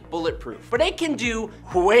actually bulletproof, but it can do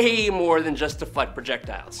way more than just deflect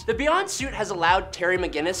projectiles. The Beyond suit has allowed Terry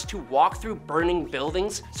McGinnis to walk through burning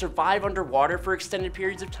buildings, survive underwater for extended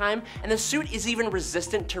periods of time, and the suit is even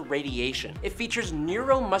resistant to radiation. It features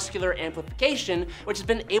neuromuscular amplification, which has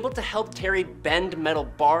been able to help Terry bend metal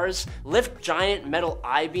bars, lift giant metal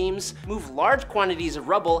I-beams, move large quantities of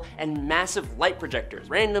rubble, and massive light projectors.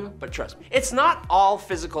 Random, but trust me. It's not all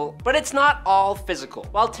physical, but it's not all physical.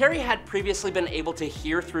 While Terry had previously been able to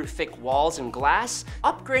hear through thick walls and glass,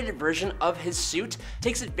 upgraded version of his suit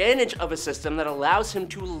takes advantage of a system that allows him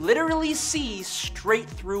to literally see straight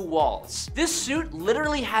through walls. This suit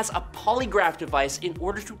literally has a polygraph device in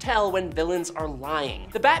order to tell when villains are lying.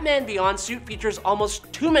 The Batman Beyond suit features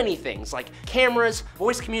almost too many things like cameras,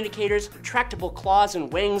 voice communicators, retractable claws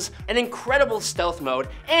and wings, an incredible stealth mode,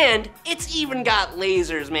 and it's even got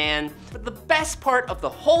lasers, man. But the best part of the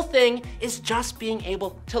whole thing is just being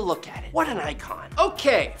able to look at it. What an icon.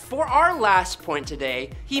 Okay, for our last point today,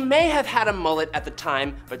 he may have had a mullet at the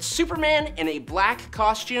time, but Superman in a black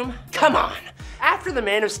costume? Come on. After the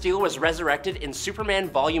Man of Steel was resurrected in Superman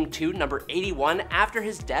Volume 2, number 81, after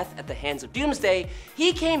his death at the hands of Doomsday,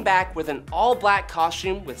 he came back with an all-black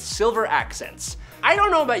costume with silver accents. I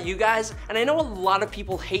don't know about you guys, and I know a lot of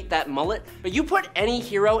people hate that mullet, but you put any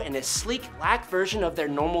hero in a sleek black version of their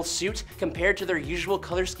normal suit compared to their usual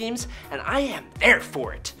color schemes, and I am there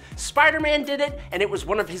for it. Spider-Man did it, and it was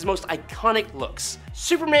one of his most iconic looks.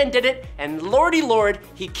 Superman did it, and lordy lord,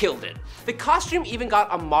 he killed it. The costume even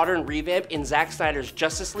got a modern revamp in Zack Snyder's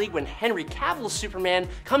Justice League when Henry Cavill's Superman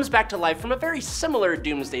comes back to life from a very similar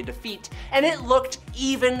Doomsday defeat, and it looked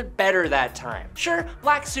even better that time. Sure,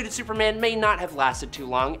 black-suited Superman may not have lasted too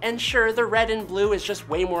long, and sure, the red and blue is just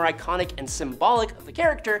way more iconic and symbolic of the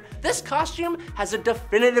character, this costume has a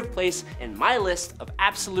definitive place in my list of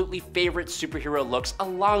absolutely favorite superhero looks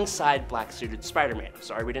alongside black-suited Spider-Man.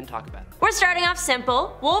 Sorry we didn't talk about it. We're starting off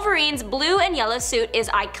simple. Wolverine's blue and yellow suit is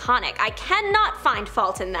iconic. I cannot find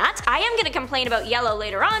fault in that. I am gonna complain about yellow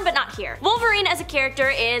later on, but not here. Wolverine as a character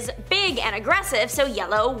is big and aggressive, so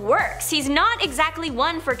yellow works. He's not exactly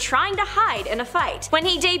one for trying to hide in a fight. When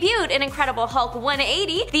he debuted in Incredible Hulk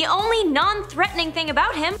 180, the only non-threatening thing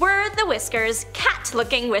about him were the whiskers,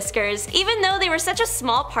 cat-looking whiskers. Even though they were such a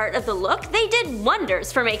small part of the look, they did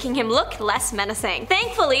wonders for making him look less menacing.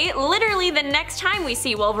 Thankfully, literally the next time we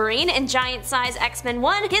see Wolverine in Giant Size X-Men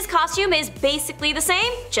 1, his costume is basically the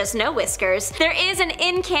same, just no whiskers. There is an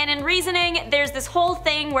in-canon reasoning. There's this whole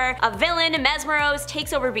thing where a villain, Mesmeros,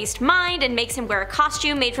 takes over Beast's mind and makes him wear a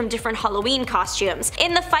costume made from different Halloween costumes.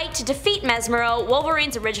 In the fight to defeat Mesmero,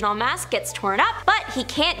 Wolverine's original mask gets torn up, but he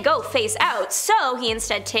can't go face out, so he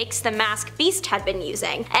instead takes the mask Beast had been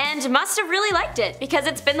using, and must have really liked it, because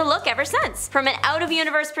it's been the look ever since. From an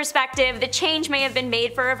out-of-universe perspective, the change may have been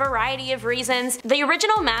made for a variety of reasons. The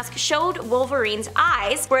original mask showed Wolverine's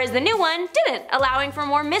eyes, whereas the new one didn't, allowing for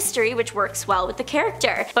more mystery, which works well with the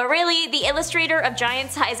character. But really, the illustrator of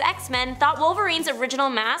Giant Size X-Men thought Wolverine's original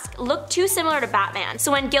mask looked too similar to Batman,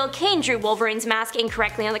 so when Gil Kane drew Wolverine's mask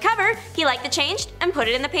incorrectly on the cover, he liked the change and put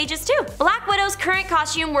it in the pages too. Black Widow's current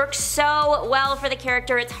costume works so well for the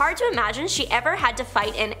character, it's hard to imagine she ever had to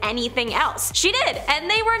fight in anything else. She did, and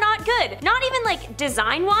they were not good. Not even like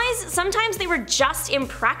design-wise, sometimes they were just impractical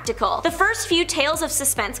Impractical. The first few Tales of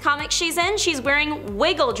Suspense comics she's in, she's wearing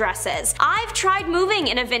wiggle dresses. I've tried moving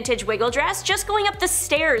in a vintage wiggle dress, just going up the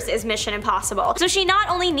stairs is mission impossible. So she not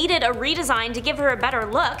only needed a redesign to give her a better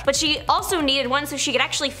look, but she also needed one so she could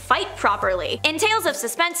actually fight properly. In Tales of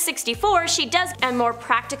Suspense 64, she does a more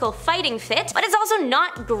practical fighting fit, but it's also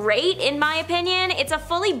not great in my opinion. It's a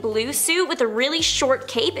fully blue suit with a really short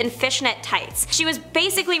cape and fishnet tights. She was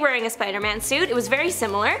basically wearing a Spider-Man suit, it was very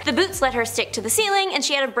similar. The boots let her stick to the ceiling, and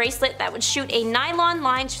she had a bracelet that would shoot a nylon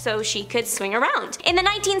line so she could swing around. In the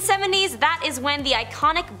 1970s, that is when the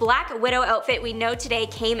iconic Black Widow outfit we know today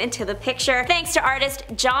came into the picture, thanks to artist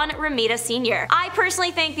John Romita Sr. I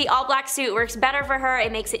personally think the all-black suit works better for her,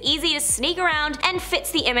 it makes it easy to sneak around, and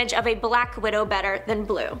fits the image of a Black Widow better than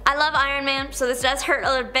blue. I love Iron Man, so this does hurt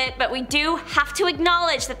a little bit, but we do have to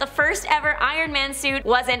acknowledge that the first ever Iron Man suit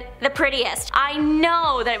wasn't the prettiest. I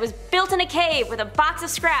know that it was built in a cave with a box of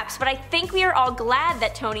scraps, but I think we are all glad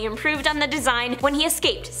that Tony improved on the design when he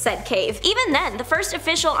escaped said cave. Even then, the first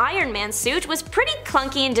official Iron Man suit was pretty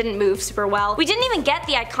clunky and didn't move super well. We didn't even get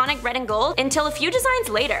the iconic red and gold until a few designs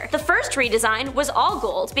later. The first redesign was all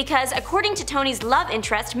gold because according to Tony's love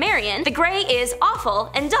interest Marion, the gray is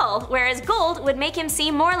awful and dull, whereas gold would make him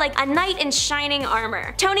seem more like a knight in shining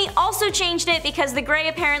armor. Tony also changed it because the gray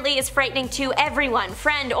apparently is frightening to everyone,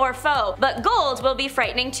 friend or foe, but gold will be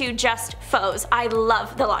frightening to just foes. I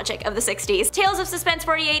love the logic of the 60s. Tales of Suspense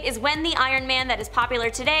 48 is when the Iron Man that is popular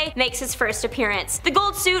today makes his first appearance. The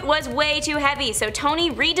gold suit was way too heavy, so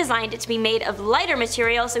Tony redesigned it to be made of lighter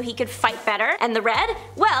material so he could fight better. And the red?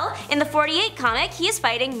 Well, in the 48 comic, he is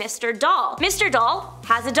fighting Mr. Doll. Mr. Doll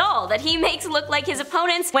has a doll that he makes look like his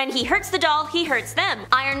opponents. When he hurts the doll, he hurts them.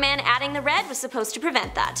 Iron Man adding the red was supposed to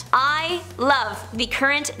prevent that. I love the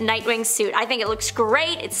current Nightwing suit. I think it looks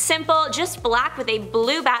great, it's simple, just black with a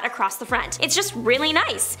blue bat across the front. It's just really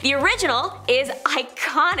nice. The original is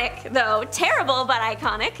iconic though. Terrible but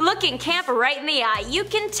iconic. Looking camp right in the eye, you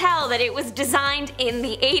can tell that it was designed in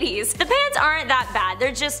the 80s. The pants aren't that bad,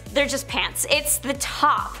 they're just pants. It's the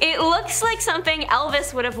top. It looks like something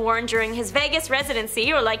Elvis would have worn during his Vegas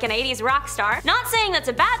residency or like an 80s rock star. Not saying that's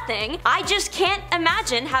a bad thing, I just can't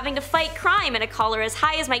imagine having to fight crime in a collar as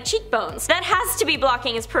high as my cheekbones. That has to be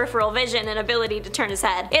blocking his peripheral vision and ability to turn his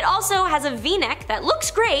head. It also has a V-neck that looks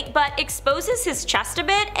great but exposes his chest a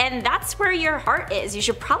bit, and that's where your heart is. You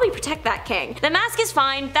should probably protect that king. The mask is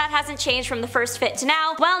fine, that hasn't changed from the first fit to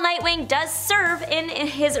now. While Nightwing does serve in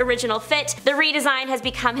his original fit, the redesign has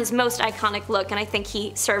become his most iconic look, and I think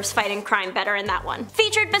he serves fighting crime better in that one.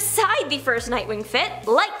 Featured beside the first Nightwing fit,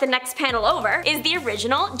 like the next panel over, is the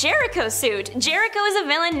original Jericho suit. Jericho is a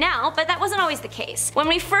villain now, but that wasn't always the case. When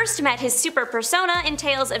we first met his super persona in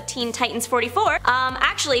Tales of Teen Titans 44,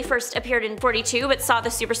 actually first appeared in 42 but saw the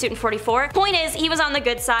super suit in 44. Point is, he was on the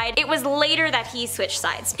good side. It was later that he switched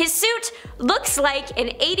sides. His suit looks like an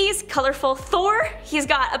 80s colorful Thor. He's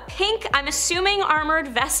got a pink, I'm assuming armored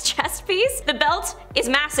vest chest piece. The belt is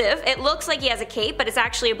massive. It looks like he has a cape, but it's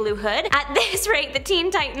actually a blue hood. At this rate, the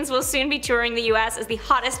Teen Titans will soon be touring the US as the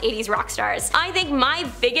hottest 80s rock stars. I think my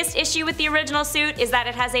biggest issue with the original suit is that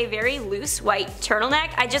it has a very loose white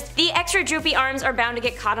turtleneck. The extra droopy arms are bound to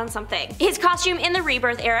get caught on something. His costume in the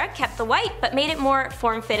Rebirth era kept the white, but made it more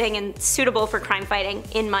form-fitting and suitable for crime fighting,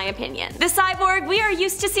 in my opinion. The cyborg we are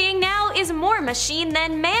used to seeing now is more machine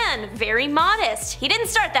than man. Very modest. He didn't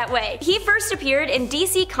start that way. He first appeared in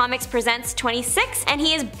DC Comics Presents 26, and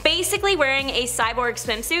he is basically wearing a cyborg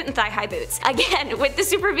swimsuit and thigh-high boots. Again, with the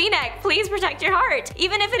super V-neck, please protect your heart,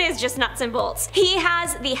 even if it is just nuts and bolts. He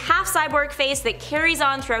has the half-cyborg face that carries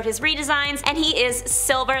on throughout his redesigns, and he is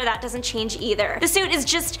silver. That doesn't change either. The suit is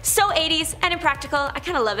just so 80s and impractical, I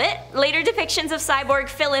kinda love it. Later depictions of Cyborg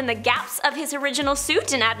fill in the gaps of his original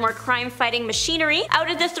suit and add more crime-fighting machinery. Out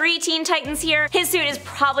of the three Teen Titans here, his suit is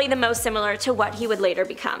probably the most similar to what he would later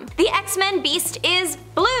become. The X-Men Beast is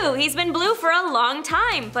blue. He's been blue for a long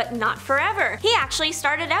time, but not forever. He actually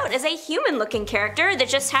started out as a human-looking character that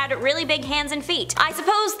just had really big hands and feet. I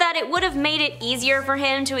suppose that it would have made it easier for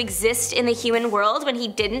him to exist in the human world when he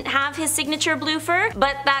didn't have his signature blue fur,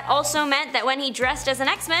 but that also meant that when he dressed as an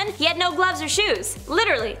X-Men, he had no gloves or shoes.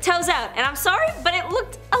 Literally, toes out. And I'm sorry, but it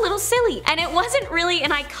looked a little silly. And it wasn't really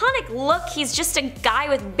an iconic look, he's just a guy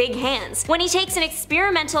with big hands. When he takes an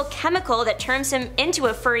experimental chemical that turns him into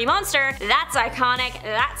a furry monster, that's iconic,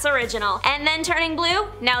 that that's original. And then turning blue,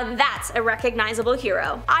 now that's a recognizable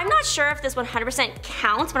hero. I'm not sure if this 100%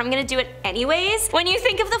 counts, but I'm gonna do it anyways. When you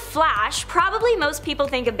think of the Flash, probably most people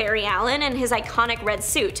think of Barry Allen and his iconic red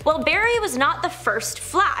suit. Well, Barry was not the first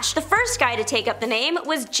Flash. The first guy to take up the name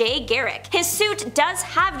was Jay Garrick. His suit does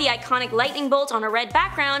have the iconic lightning bolt on a red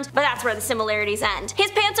background, but that's where the similarities end.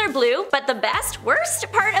 His pants are blue, but the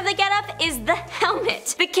worst part of the getup is the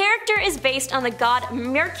helmet. The character is based on the god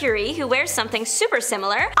Mercury, who wears something super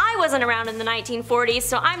similar. I wasn't around in the 1940s,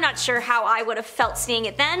 so I'm not sure how I would have felt seeing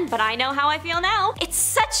it then, but I know how I feel now. It's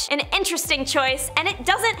such an interesting choice, and it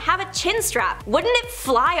doesn't have a chin strap. Wouldn't it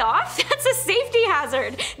fly off? That's a safety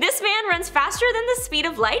hazard. This man runs faster than the speed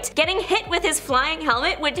of light. Getting hit with his flying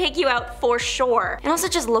helmet would take you out for sure. It also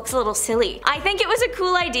just looks a little silly. I think it was a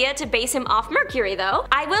cool idea to base him off Mercury though.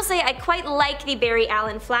 I will say I quite like the Barry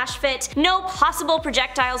Allen Flash fit. No possible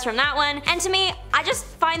projectiles from that one, and to me, I just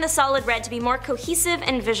find the solid red to be more cohesive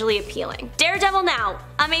and visually appealing. Daredevil now.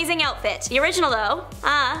 Amazing outfit. The original though,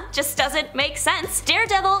 just doesn't make sense.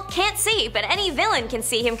 Daredevil can't see, but any villain can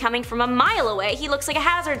see him coming from a mile away. He looks like a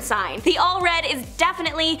hazard sign. The all red is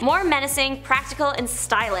definitely more menacing, practical, and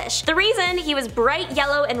stylish. The reason he was bright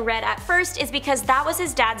yellow and red at first is because that was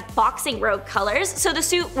his dad's boxing robe colors, so the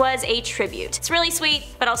suit was a tribute. It's really sweet,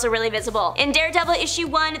 but also really visible. In Daredevil issue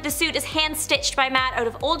 1, the suit is hand-stitched by Matt out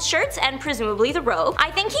of old shirts and presumably the robe.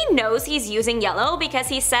 I think he knows he's using yellow because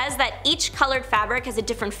he says that each colored fabric has a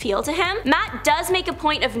different feel to him. Matt does make a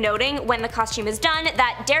point of noting when the costume is done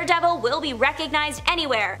that Daredevil will be recognized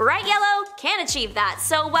anywhere. Bright yellow can achieve that,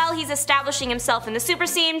 so while he's establishing himself in the super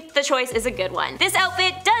scene, the choice is a good one. This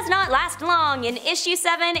outfit does not last long. In issue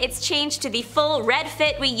 7, it's changed to the full red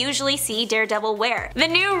fit we usually see Daredevil wear. The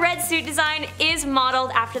new red suit design is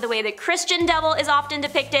modeled after the way the Christian Devil is often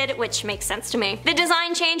depicted, which makes sense to me. The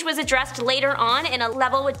design change was addressed later on in a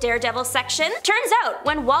Level with Daredevil section. Turns out,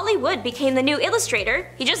 when Wally Wood became the new illustrator,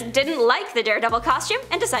 he just didn't like the Daredevil costume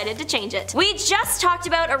and decided to change it. We just talked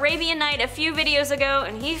about Arabian Night a few videos ago,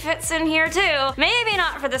 and he fits in here too. Maybe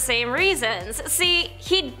not for the same reasons. See,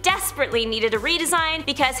 he desperately needed a redesign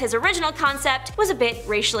because his original concept was a bit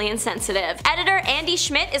racially insensitive. Editor Andy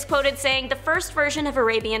Schmidt is quoted saying the first version of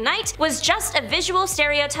Arabian Night was just a visual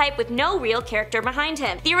stereotype with no real character behind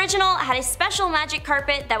him. The original had a special magic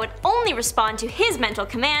carpet that would only respond to his mental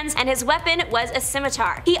commands, and his weapon was a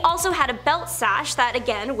scimitar. He also had a belt sash that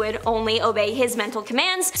again would only obey his mental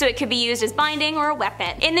commands, so it could be used as binding or a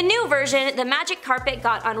weapon. In the new version, the magic carpet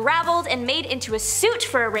got unraveled and made into a suit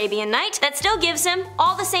for Arabian Night that still gives him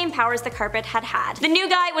all the same powers the carpet had had. The new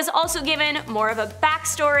guy was also given more of a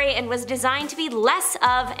backstory and was designed to be less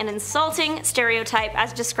of an insulting stereotype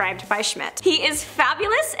as described by Schmidt. He is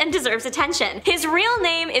fabulous and deserves attention. His real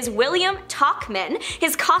name is William Talkman.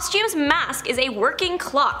 His costume's mask is a working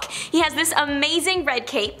clock. He has this amazing red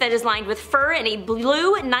cape that is lined with fur and a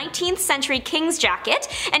blue 19th century king's jacket,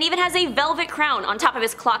 and even has a velvet crown on top of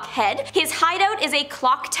his clock head. His hideout is a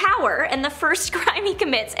clock tower, and the first crime he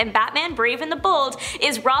commits in Batman Brave and the Bold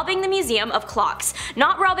is robbing the Museum of Clocks.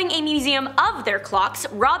 Not robbing a museum of their clocks,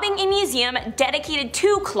 robbing a museum dedicated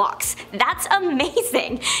to clocks. That's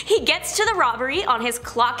amazing! He gets to the robbery on his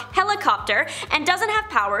clock helicopter and doesn't have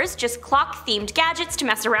powers, just clock-themed gadgets to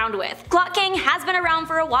mess around with. Clock King has been around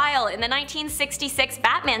for a while. In the 1966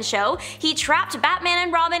 Batman show, he trapped Batman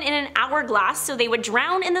and Robin in an hourglass so they would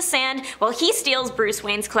drown in the sand while he steals Bruce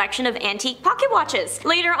Wayne's collection of antique pocket watches.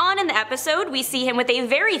 Later on in the episode, we see him with a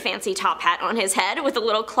very fancy top hat on his head with a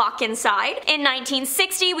little clock inside. In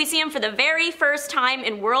 1960, we see him for the very first time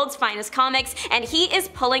in World's Finest Comics, and he is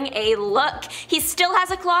pulling a look. He still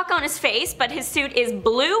has a clock on his face, but his suit is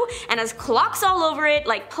blue and has clocks all over it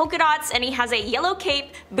like polka dots, and he has a yellow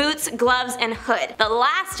cape, boots, gloves, and hood. The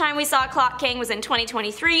last time we saw Clock King was in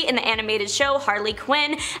 2023 in the animated show Harley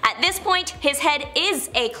Quinn. At this point, his head is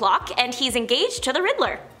a clock, and he's engaged to the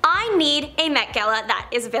Riddler. I need a Met Gala that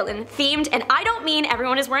is villain themed, and I don't mean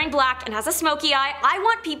everyone is wearing black and has a smoky eye. I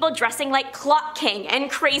want people dressing like Clock King and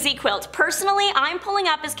Crazy Quilt. Personally, I'm pulling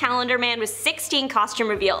up as Calendar Man with 16 costume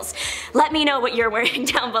reveals. Let me know what you're wearing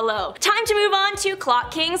down below. Time to move on to Clock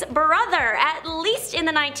King's brother. At least in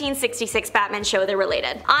the 1966 Batman show they're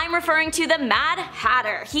related. I'm referring to the Mad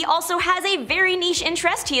Hatter. He also has a very niche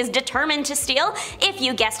interest he is determined to steal. If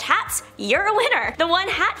you guessed hats, you're a winner. The one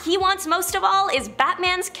hat he wants most of all is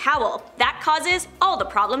Batman's cowl. That causes all the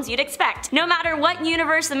problems you'd expect. No matter what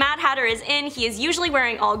universe the Mad Hatter is in, he is usually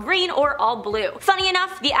wearing all green or all blue. Funny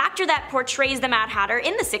enough, the actor that portrays the Mad Hatter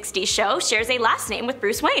in the 60s show shares a last name with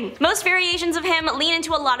Bruce Wayne. Most variations of him lean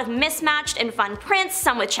into a lot of mismatched and fun prints,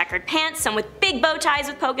 some with checkered pants, some with big bow ties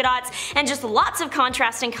with polka dots, and just lots of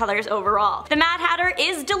contrasting colors overall. The Mad Hatter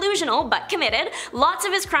is delusional but committed. Lots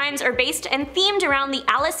of his crimes are based and themed around the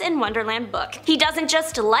Alice in Wonderland book. He doesn't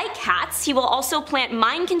just like hats, he will also plant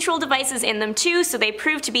mind control devices in them too, so they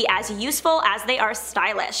prove to be as useful as they are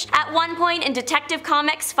stylish. At one point in Detective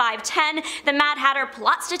Comics 510, the Mad Hatter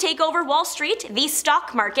plots to take over Wall Street, the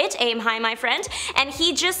stock market, aim high my friend, and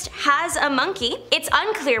he just has a monkey. It's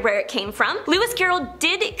unclear where it came from. Lewis Carroll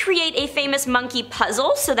did create a famous monkey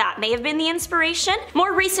puzzle, so that may have been the inspiration.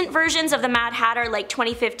 More recent versions of the Mad Hatter, like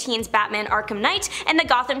 2015's Batman Arkham Knight and the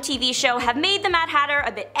Gotham TV show, have made the Mad Hatter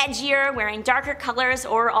a bit edgier, wearing darker colors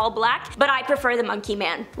or all black, but I prefer the Monkey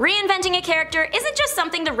Man. Reinventing a character isn't just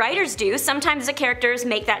something the writers do, sometimes the characters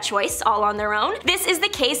make that choice all on their own. This is the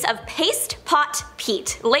case of Paste Pot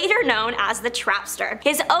Pete, later known as the Trapster.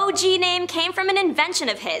 His OG name came from an invention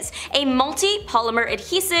of his, a multi-polymer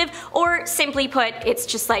adhesive, or simply put, it's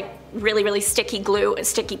just like really sticky glue and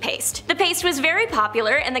sticky paste. The paste was very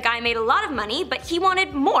popular and the guy made a lot of money, but he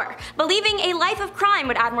wanted more. Believing a life of crime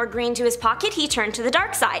would add more green to his pocket, he turned to the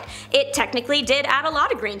dark side. It technically did add a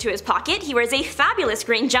lot of green to his pocket. He wears a fabulous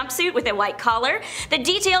green jumpsuit with a white collar. The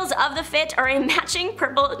details of the fit are a matching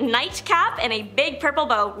purple nightcap and a big purple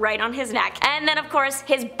bow right on his neck. And then of course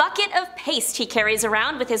his bucket of paste he carries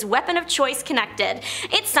around with his weapon of choice connected.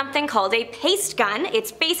 It's something called a paste gun.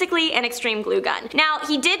 It's basically an extreme glue gun. Now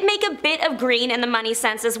he did make a bit of green in the money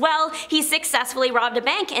sense as well. He successfully robbed a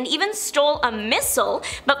bank and even stole a missile,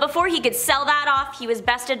 but before he could sell that off, he was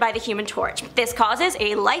bested by the Human Torch. This causes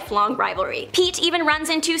a lifelong rivalry. Pete even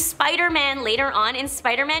runs into Spider-Man later on in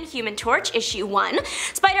Spider-Man Human Torch issue 1.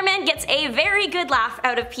 Spider-Man gets a very good laugh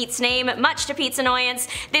out of Pete's name, much to Pete's annoyance.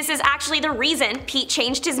 This is actually the reason Pete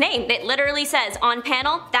changed his name. It literally says on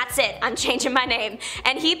panel, that's it, I'm changing my name.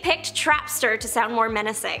 And he picked Trapster to sound more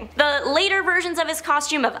menacing. The later versions of his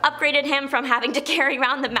costume have upgraded him from having to carry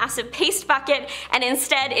around the massive paste bucket, and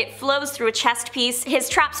instead it flows through a chest piece. His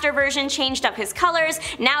Trapster version changed up his colors,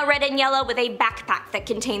 now red and yellow with a backpack that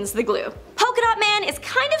contains the glue. Polka Dot Man is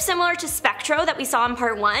kind of similar to Spectro that we saw in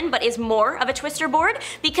part 1, but is more of a twister board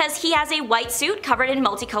because he has a white suit covered in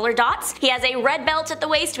multicolored dots. He has a red belt at the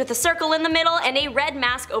waist with a circle in the middle and a red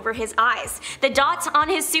mask over his eyes. The dots on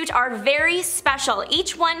his suit are very special.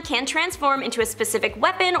 Each one can transform into a specific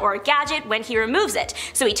weapon or gadget when he removes it.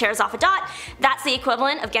 So he tears off a dot, that's the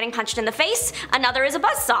equivalent of getting punched in the face. Another is a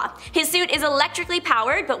buzzsaw. His suit is electrically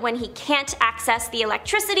powered, but when he can't access the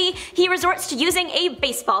electricity, he resorts to using a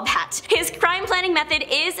baseball bat. His crime planning method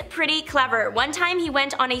is pretty clever. One time he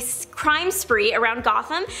went on a crime spree around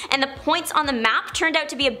Gotham, and the points on the map turned out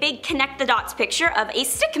to be a big connect the dots picture of a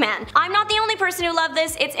stick man. I'm not the only person who loved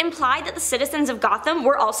this. It's implied that the citizens of Gotham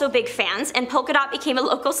were also big fans, and Polka Dot became a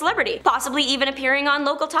local celebrity, possibly even appearing on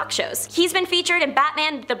local talk shows. He's been featured in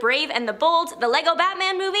Batman the Brave and the Bold, the Lego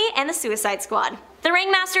Batman movie, and the Suicide Squad. The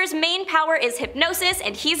Ringmaster's main power is hypnosis,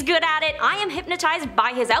 and he's good at it. I am hypnotized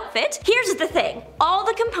by his outfit. Here's the thing. All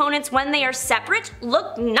the components when they are separate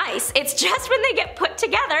look nice. It's just when they get put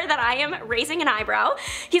together that I am raising an eyebrow.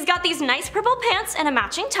 He's got these nice purple pants and a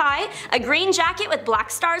matching tie, a green jacket with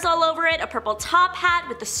black stars all over it, a purple top hat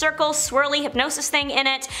with the circle swirly hypnosis thing in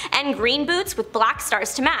it, and green boots with black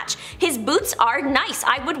stars to match. His boots are nice.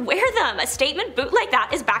 I would wear them. A statement boot like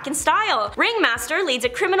that is back in style. Ringmaster leads a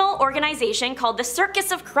criminal organization called the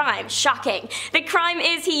Circus of Crime. Shocking. The crime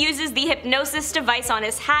is he uses the hypnosis device on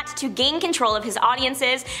his hat to gain control of his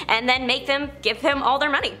audiences and then make them give him all their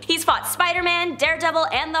money. He's fought Spider-Man, Daredevil,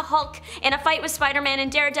 and the Hulk. In a fight with Spider-Man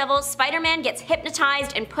and Daredevil, Spider-Man gets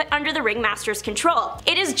hypnotized and put under the Ringmaster's control.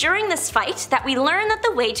 It is during this fight that we learn that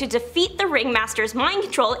the way to defeat the Ringmaster's mind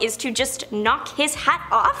control is to just knock his hat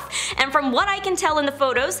off, and from what I can tell in the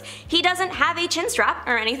photos, he doesn't have a chin strap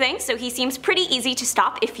or anything, so he seems pretty easy to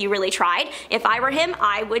stop if you really tried. If I were him,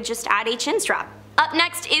 I would just add a chin strap. Up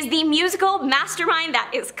next is the musical mastermind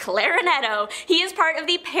that is Clarinetto. He is part of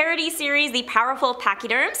the parody series The Powerful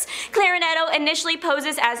Pachyderms. Clarinetto initially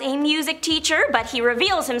poses as a music teacher, but he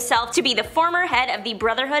reveals himself to be the former head of the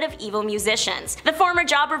Brotherhood of Evil Musicians. The former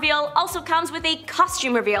job reveal also comes with a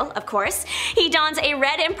costume reveal, of course. He dons a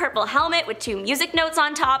red and purple helmet with 2 music notes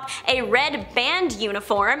on top, a red band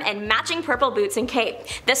uniform, and matching purple boots and cape.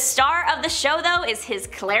 The star of the show though is his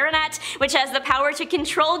clarinet, which has the power to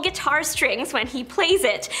control guitar strings when he he plays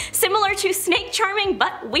it. Similar to Snake Charming,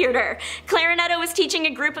 but weirder. Clarinetto was teaching a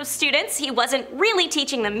group of students. He wasn't really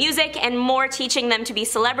teaching them music, and more teaching them to be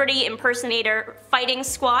celebrity impersonator fighting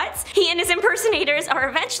squads. He and his impersonators are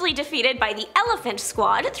eventually defeated by the Elephant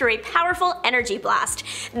Squad through a powerful energy blast.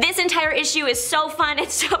 This entire issue is so fun,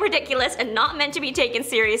 it's so ridiculous, and not meant to be taken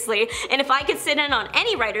seriously, and if I could sit in on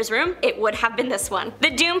any writer's room, it would have been this one. The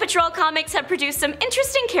Doom Patrol comics have produced some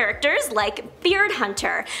interesting characters like Beard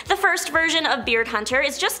Hunter. The first version of Beard Hunter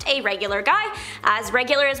is just a regular guy, as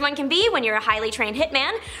regular as one can be when you're a highly trained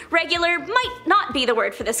hitman. Regular might not be the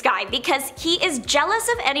word for this guy, because he is jealous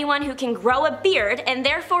of anyone who can grow a beard and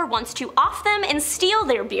therefore wants to off them and steal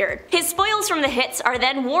their beard. His spoils from the hits are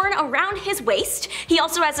then worn around his waist. He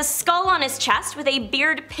also has a skull on his chest with a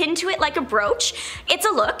beard pinned to it like a brooch. It's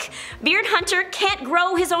a look. Beard Hunter can't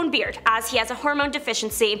grow his own beard, as he has a hormone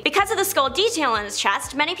deficiency. Because of the skull detail on his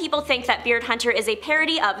chest, many people think that Beard Hunter is a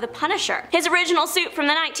parody of the Punisher. His original suit from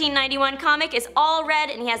the 1991 comic is all red,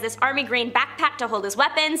 and he has this army green backpack to hold his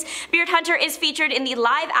weapons. Beard Hunter is featured in the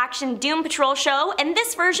live-action Doom Patrol show, and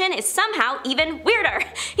this version is somehow even weirder.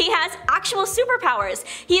 He has actual superpowers.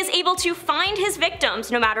 He is able to find his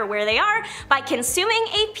victims, no matter where they are, by consuming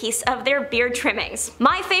a piece of their beard trimmings.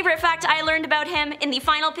 My favorite fact I learned about him, in the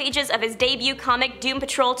final pages of his debut comic Doom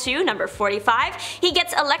Patrol 2 number 45, he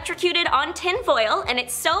gets electrocuted on tinfoil, and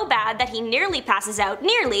it's so bad that he nearly passes out.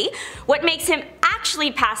 Nearly. What makes him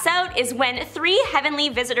actually pass out is when 3 heavenly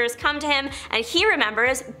visitors come to him and he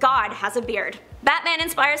remembers God has a beard. Batman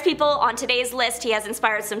inspires people. On today's list, he has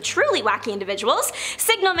inspired some truly wacky individuals.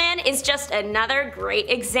 Signal Man is just another great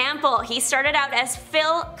example. He started out as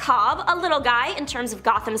Phil Cobb, a little guy in terms of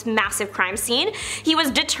Gotham's massive crime scene. He was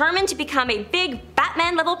determined to become a big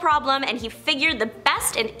Batman-level problem, and he figured the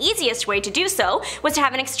best and easiest way to do so was to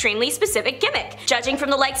have an extremely specific gimmick. Judging from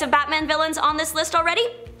the likes of Batman villains on this list already,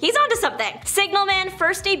 he's onto something. Signal Man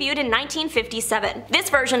first debuted in 1957. This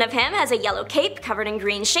version of him has a yellow cape covered in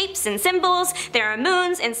green shapes and symbols. There are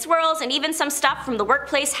moons and swirls and even some stuff from the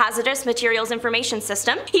Workplace Hazardous Materials Information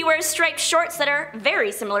System. He wears striped shorts that are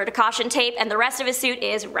very similar to caution tape, and the rest of his suit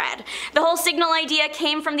is red. The whole signal idea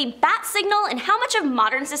came from the bat signal and how much of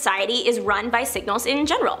modern society is run by signals in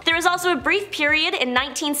general. There was also a brief period in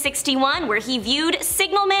 1961 where he viewed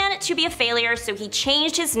Signal Man to be a failure, so he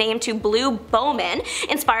changed his name to Blue Bowman,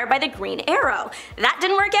 inspired by the Green Arrow. That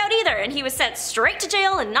didn't work out either, and he was sent straight to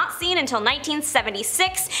jail and not seen until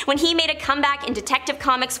 1976 when he made a comeback in Detective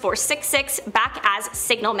Comics 466 back as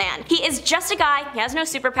Signal Man. He is just a guy, he has no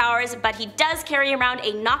superpowers, but he does carry around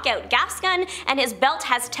a knockout gas gun, and his belt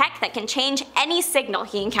has tech that can change any signal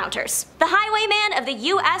he encounters. The Highwayman of the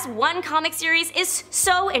US 1 comic series is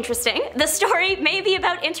so interesting. The story may be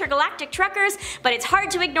about intergalactic truckers, but it's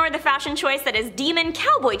hard to ignore the fashion choice that is Demon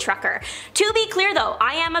Cowboy Trucker. To be clear though,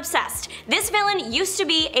 I am obsessed. This villain used to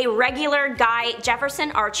be a regular guy,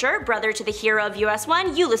 Jefferson Archer, brother to the hero of US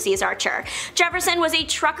 1, Ulysses Archer. Jefferson was a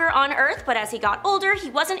trucker on Earth, but as he got older, he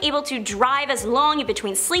wasn't able to drive as long in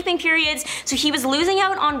between sleeping periods, so he was losing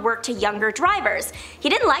out on work to younger drivers. He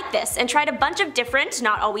didn't like this and tried a bunch of different,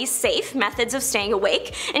 not always safe, methods of staying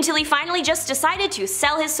awake, until he finally just decided to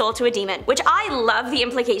sell his soul to a demon. Which I love the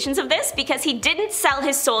implications of this, because he didn't sell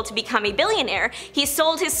his soul to become a billionaire, he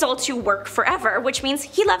sold his soul to work forever, which means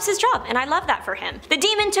he loves his job, and I love that for him. The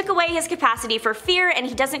demon took away his capacity for fear, and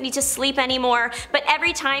he doesn't need to sleep anymore, but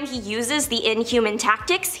every time he uses the inhuman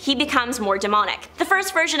tactics, he becomes more demonic. The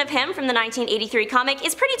first version of him from the 1983 comic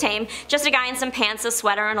is pretty tame, just a guy in some pants, a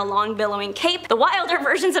sweater, and a long billowing cape. The wilder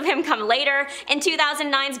versions of him come later. In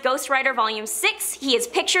 2009's Ghost Rider Volume 6, he is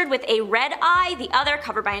pictured with a red eye, the other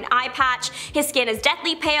covered by an eye patch. His skin is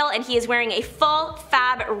deathly pale, and he is wearing a full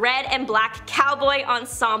fab red and black cowboy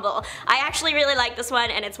ensemble. I actually really like this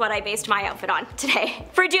one, and it's what I based my outfit on today.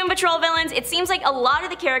 For Doom Patrol villains, it seems like a lot of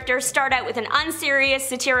the characters start out with an unserious,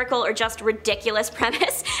 satirical, or just ridiculous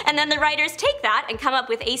premise, and then the writers take that and come up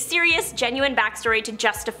with a serious, genuine backstory to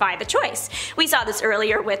justify the choice. We saw this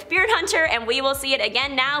earlier with Beard Hunter, and we will see it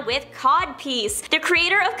again now with Codpiece. The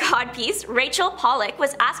creator of Codpiece, Rachel Pollack,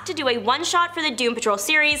 was asked to do a one-shot for the Doom Patrol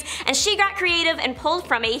series, and she got creative and pulled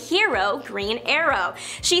from a hero, Green Arrow.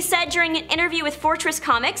 She said during an interview with Fortress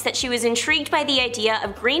Comics that she was intrigued by the idea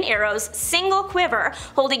of Green Arrow's single quiver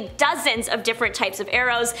holding dozens of different types of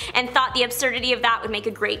arrows, and thought the absurdity of that would make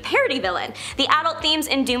a great parody villain. The adult themes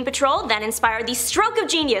in Doom Patrol then inspired the stroke of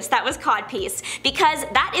genius that was Codpiece, because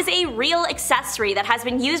that is a real accessory that has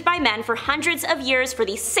been used by men for hundreds of years for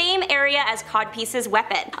the same area as Codpiece's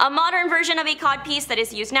weapon. A modern version of a codpiece that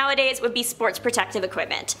is used nowadays would be sports protective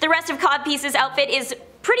equipment. The rest of Codpiece's outfit is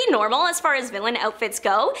pretty normal as far as villain outfits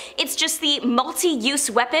go. It's just the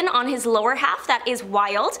multi-use weapon on his lower half that is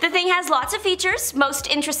wild. The thing has lots of features. Most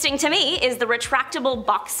interesting to me is the retractable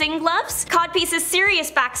boxing gloves. Codpiece's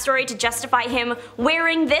serious backstory to justify him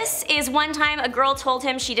wearing this is one time a girl told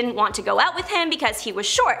him she didn't want to go out with him because he was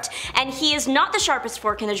short, and he is not the sharpest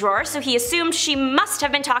fork in the drawer, so he assumed she must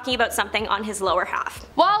have been talking about something on his lower half.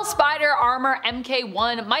 While Spider Armor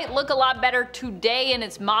MK1 might look a lot better today in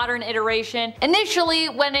its modern iteration, initially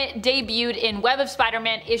when it debuted in Web of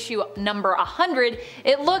Spider-Man issue number 100,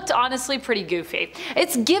 it looked honestly pretty goofy.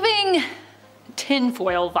 It's giving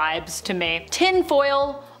tinfoil vibes to me.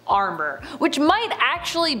 Tinfoil armor, which might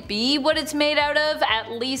actually be what it's made out of,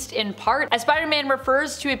 at least in part, as Spider-Man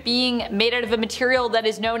refers to it being made out of a material that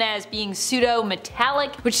is known as being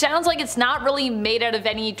pseudo-metallic, which sounds like it's not really made out of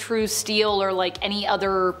any true steel or like any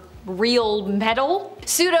other real metal.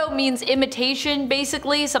 Pseudo means imitation,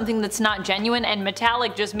 basically, something that's not genuine, and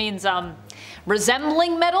metallic just means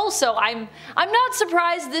resembling metal, so I'm not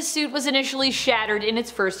surprised this suit was initially shattered in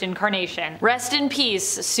its first incarnation. Rest in peace,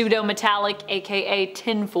 pseudo-metallic aka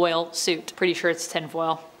tinfoil suit. Pretty sure it's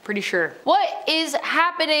tinfoil. Pretty sure. What is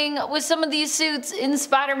happening with some of these suits in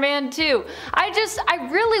Spider-Man 2? I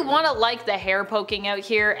really want to like the hair poking out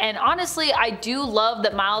here, and honestly I do love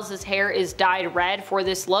that Miles' hair is dyed red for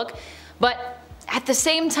this look, but at the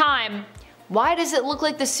same time, why does it look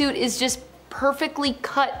like the suit is just perfectly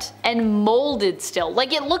cut and molded still?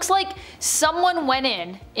 Like, it looks like someone went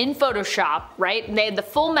in Photoshop, right? And they had the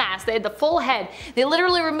full mask, they had the full head. They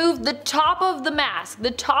literally removed the top of the mask,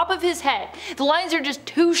 the top of his head. The lines are just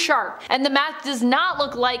too sharp, and the mask does not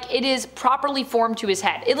look like it is properly formed to his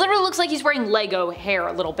head. It literally looks like he's wearing Lego hair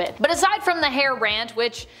a little bit. But aside from the hair rant,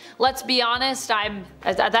 which, let's be honest,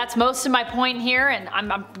 that's most of my point here, and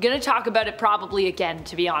I'm gonna talk about it probably again,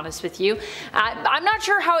 to be honest with you. I'm not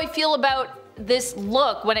sure how I feel about this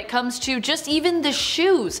look when it comes to just even the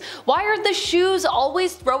shoes. Why are the shoes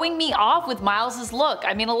always throwing me off with Miles' look?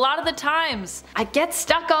 I mean, a lot of the times I get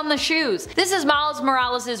stuck on the shoes. This is Miles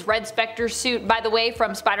Morales' Red Spectre suit, by the way,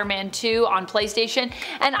 from Spider-Man 2 on PlayStation,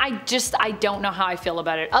 and I don't know how I feel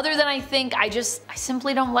about it, other than I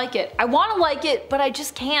simply don't like it. I want to like it, but I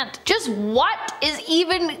just can't. Just what is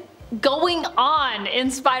even going on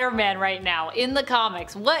in Spider-Man right now in the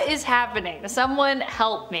comics? What is happening? Someone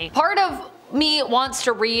help me. Part of me wants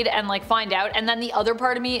to read and like find out, and then the other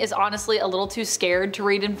part of me is honestly a little too scared to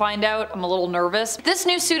read and find out. I'm a little nervous. This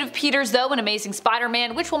new suit of Peter's, though, in Amazing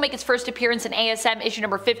Spider-Man, which will make its first appearance in ASM issue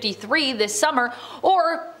number 53 this summer,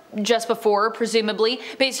 or just before, presumably,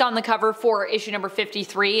 based on the cover for issue number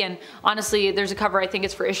 53, and honestly there's a cover, I think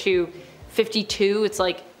it's for issue 52, it's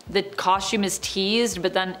like the costume is teased,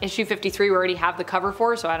 but then issue 53 we already have the cover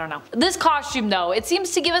for, so I don't know. This costume, though, it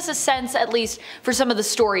seems to give us a sense, at least, for some of the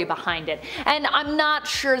story behind it, and I'm not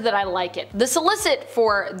sure that I like it. The solicit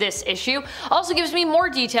for this issue also gives me more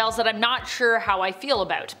details that I'm not sure how I feel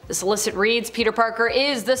about. The solicit reads, Peter Parker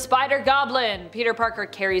is the Spider-Goblin. Peter Parker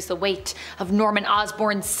carries the weight of Norman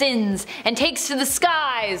Osborn's sins and takes to the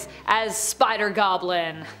skies as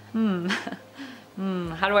Spider-Goblin.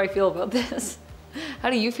 How do I feel about this? How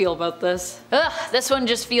do you feel about this? Ugh, this one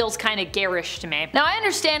just feels kinda garish to me. Now I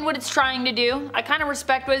understand what it's trying to do, I kinda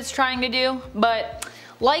respect what it's trying to do, but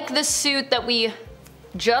like the suit that we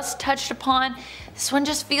just touched upon, this one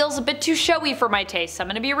just feels a bit too showy for my taste, I'm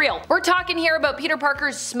gonna be real. We're talking here about Peter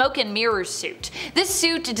Parker's smoke and mirrors suit. This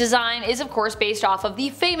suit design is of course based off of the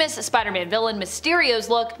famous Spider-Man villain Mysterio's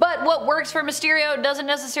look, but what works for Mysterio doesn't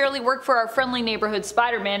necessarily work for our friendly neighborhood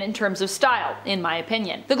Spider-Man in terms of style, in my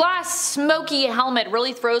opinion. The glass smoky helmet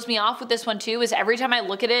really throws me off with this one too, as every time I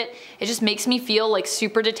look at it, it just makes me feel like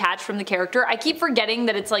super detached from the character. I keep forgetting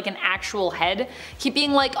that it's like an actual head. Keep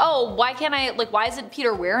being like, oh, why isn't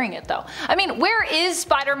Peter wearing it though? I mean, where is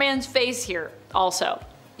Spider-Man's face here also?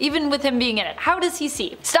 Even with him being in it, how does he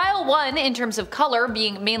see? Style 1, in terms of color,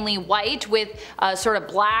 being mainly white with sort of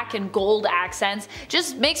black and gold accents,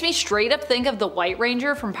 just makes me straight up think of the White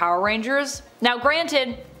Ranger from Power Rangers. Now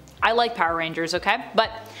granted, I like Power Rangers, okay?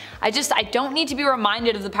 But I don't need to be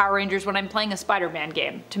reminded of the Power Rangers when I'm playing a Spider-Man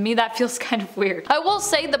game. To me that feels kind of weird. I will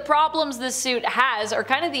say the problems this suit has are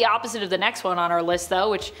kind of the opposite of the next one on our list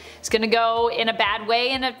though, which is gonna go in a bad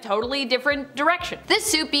way in a totally different direction. This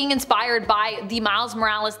suit being inspired by the Miles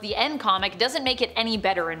Morales The End comic doesn't make it any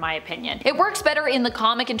better in my opinion. It works better in the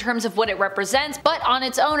comic in terms of what it represents, but on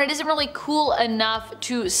its own it isn't really cool enough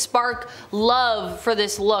to spark love for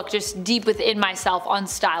this look just deep within myself on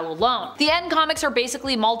style alone. The End comics are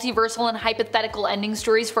basically multiversal and hypothetical ending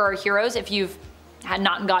stories for our heroes if you've had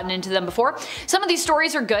not gotten into them before. Some of these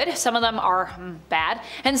stories are good, some of them are bad,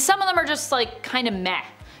 and some of them are just like kinda meh.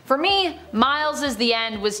 For me, Miles' the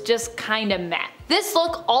end was just kinda meh. This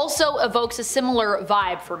look also evokes a similar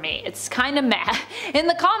vibe for me. It's kinda meh. In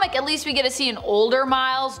the comic, at least we get to see an older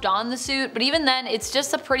Miles don the suit, but even then, it's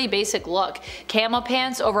just a pretty basic look. Camo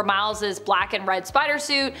pants over Miles' black and red spider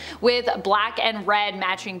suit with black and red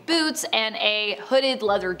matching boots and a hooded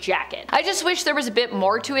leather jacket. I just wish there was a bit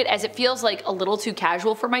more to it, as it feels like a little too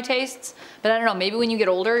casual for my tastes. But I don't know, maybe when you get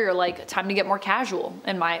older, you're like, time to get more casual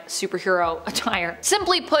in my superhero attire.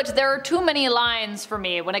 Simply put, there are too many lines for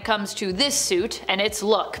me when it comes to this suit and its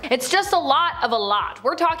look. It's just a lot of a lot.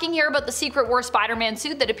 We're talking here about the Secret War Spider-Man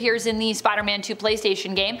suit that appears in the Spider-Man 2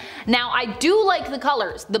 PlayStation game. Now, I do like the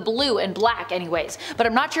colors, the blue and black anyways, but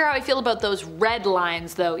I'm not sure how I feel about those red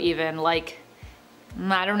lines though even, like,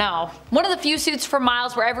 I don't know. One of the few suits from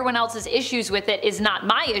Miles where everyone else's issues with it is not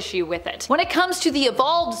my issue with it. When it comes to the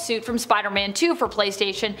evolved suit from Spider-Man 2 for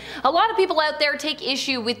PlayStation, a lot of people out there take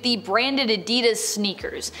issue with the branded Adidas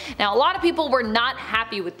sneakers. Now, a lot of people were not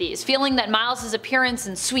happy with these, feeling that Miles' appearance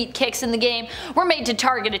and sweet kicks in the game were made to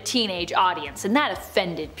target a teenage audience, and that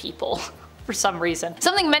offended people. For some reason.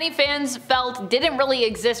 Something many fans felt didn't really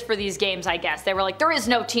exist for these games, I guess. They were like, there is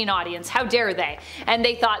no teen audience, how dare they? And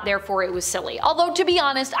they thought therefore it was silly. Although to be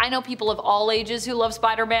honest, I know people of all ages who love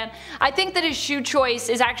Spider-Man. I think that his shoe choice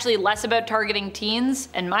is actually less about targeting teens,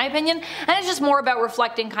 in my opinion, and it's just more about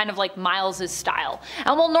reflecting kind of like Miles' style.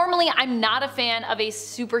 And while normally I'm not a fan of a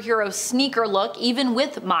superhero sneaker look, even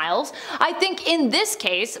with Miles, I think in this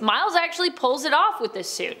case, Miles actually pulls it off with this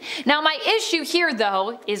suit. Now my issue here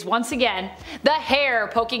though is once again, the hair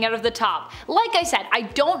poking out of the top. Like I said, I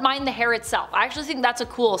don't mind the hair itself. I actually think that's a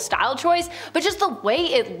cool style choice, but just the way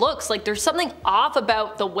it looks, like there's something off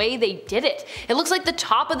about the way they did it. It looks like the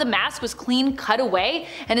top of the mask was clean cut away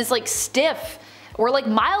and is like stiff. Or like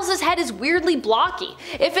Miles' head is weirdly blocky.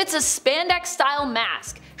 If it's a spandex style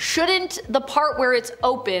mask, shouldn't the part where it's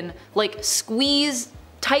open like squeeze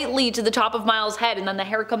tightly to the top of Miles' head and then the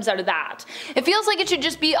hair comes out of that? It feels like it should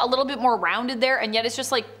just be a little bit more rounded there, and yet it's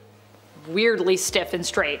just like weirdly stiff and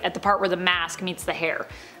straight at the part where the mask meets the hair.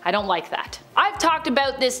 I don't like that. I've talked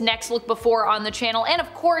about this next look before on the channel, and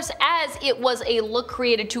of course, as it was a look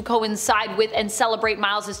created to coincide with and celebrate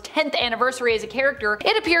Miles' 10th anniversary as a character,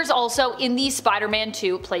 it appears also in the Spider-Man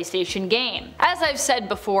 2 PlayStation game. As I've said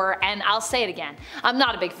before, and I'll say it again, I'm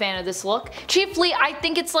not a big fan of this look. Chiefly, I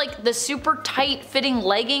think it's like the super tight fitting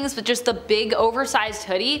leggings with just the big oversized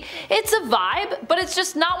hoodie. It's a vibe, but it's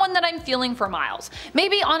just not one that I'm feeling for Miles.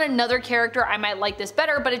 Maybe on another character I might like this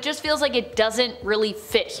better, but it just feels like it doesn't really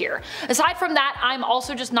fit here. Aside from that, I'm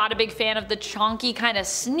also just not a big fan of the chonky kind of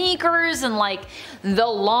sneakers and like the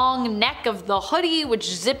long neck of the hoodie, which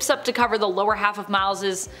zips up to cover the lower half of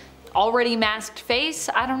Miles's already masked face.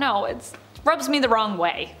 I don't know, it rubs me the wrong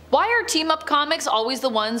way. Why are team-up comics always the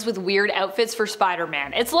ones with weird outfits for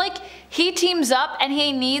Spider-Man? It's like he teams up and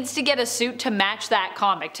he needs to get a suit to match that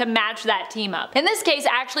comic, to match that team-up. In this case,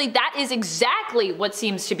 actually, that is exactly what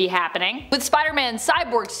seems to be happening with Spider-Man's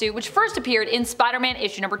cyborg suit, which first appeared in Spider-Man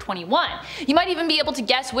issue number 21. You might even be able to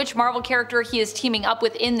guess which Marvel character he is teaming up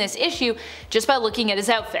with in this issue just by looking at his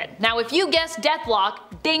outfit. Now, if you guessed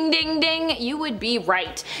Deathlock, ding ding ding, you would be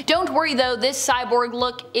right. Don't worry though, this cyborg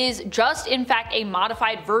look is just in fact a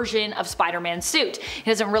modified version of Spider-Man's suit. He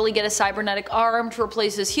doesn't really get a cybernetic arm to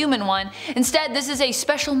replace his human one. Instead, this is a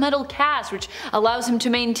special metal cast which allows him to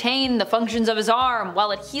maintain the functions of his arm while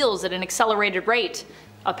it heals at an accelerated rate.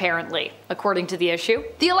 Apparently, according to the issue.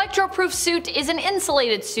 The Electro-proof suit is an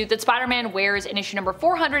insulated suit that Spider-Man wears in issue number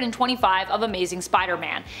 425 of Amazing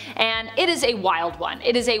Spider-Man, and it is a wild one.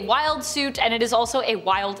 It is a wild suit, and it is also a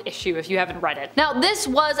wild issue if you haven't read it. Now, this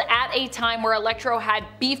was at a time where Electro had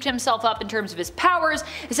beefed himself up in terms of his powers,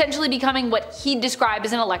 essentially becoming what he'd describe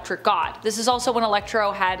as an electric god. This is also when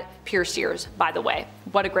Electro had pierced ears, by the way.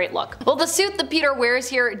 What a great look. Well, the suit that Peter wears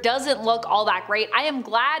here doesn't look all that great. I am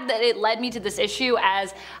glad that it led me to this issue,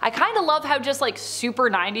 as I kind of love how just like super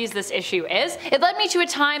 90s this issue is. It led me to a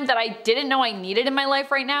time that I didn't know I needed in my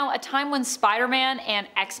life right now, a time when Spider-Man and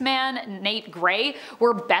X-Man Nate Gray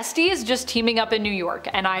were besties just teaming up in New York,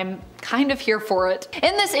 and I'm kind of here for it.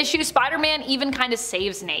 In this issue, Spider-Man even kind of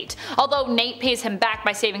saves Nate, although Nate pays him back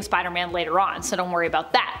by saving Spider-Man later on, so don't worry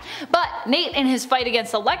about that. But Nate in his fight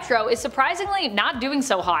against Electro is surprisingly not doing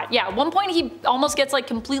so hot. Yeah, at one point he almost gets like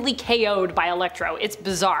completely KO'd by Electro. It's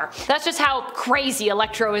bizarre. That's just how crazy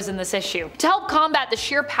Electro is in this issue. To help combat the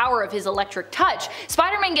sheer power of his electric touch,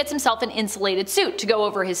 Spider-Man gets himself an insulated suit to go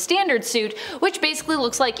over his standard suit, which basically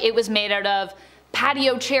looks like it was made out of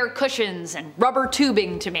patio chair cushions and rubber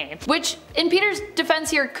tubing to me. Which, in Peter's defense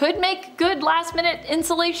here, could make good last minute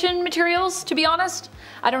insulation materials, to be honest.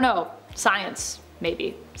 I don't know. Science.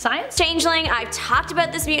 maybe science? Changeling, I've talked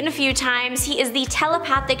about this mutant a few times. He is the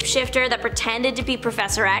telepathic shifter that pretended to be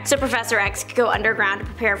Professor X, so Professor X could go underground to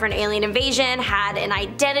prepare for an alien invasion, had an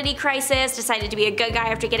identity crisis, decided to be a good guy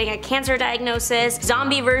after getting a cancer diagnosis,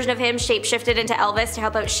 zombie version of him shapeshifted into Elvis to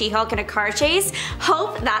help out She-Hulk in a car chase.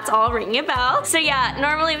 Hope that's all ringing a bell. So yeah,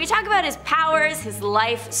 normally we talk about his powers, his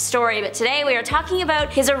life story, but today we are talking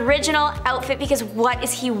about his original outfit because what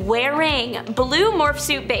is he wearing? Blue morph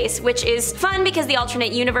suit base, which is fun because the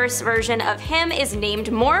alternate universe version of him is named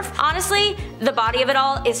Morph. Honestly, the body of it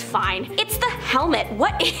all is fine. It's the helmet.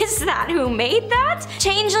 What is that? Who made that?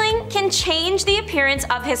 Changeling can change the appearance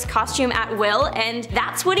of his costume at will, and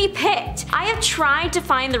that's what he picked. I have tried to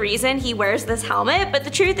find the reason he wears this helmet, but the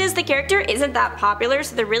truth is the character isn't that popular,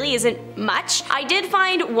 so there really isn't much. I did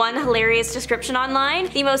find one hilarious description online.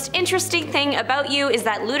 The most interesting thing about you is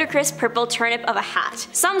that ludicrous purple turnip of a hat.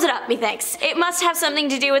 Sums it up, methinks. It must have something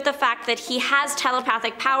to do with the fact that he has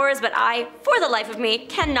telepathic powers, but I, for the life of me,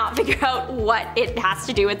 cannot figure out what it has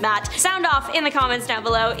to do with that. Sound off in the comments down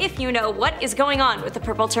below if you know what is going on with the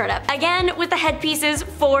purple turnip. Again, with the headpieces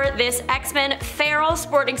for this X-Men, Feral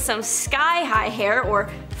sporting some sky-high hair, or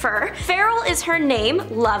fur. Feral is her name.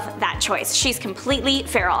 Love that choice. She's completely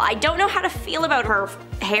feral. I don't know how to feel about her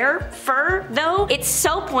hair, fur, though. It's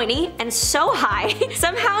so pointy and so high.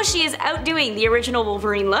 Somehow she is outdoing the original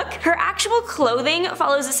Wolverine look. Her actual clothing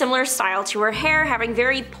follows a similar style to her hair, having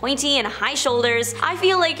very pointy and high shoulders. I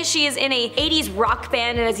feel like she is in a 80s rock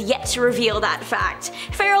band and has yet to reveal that fact.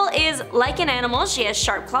 Feral is like an animal. She has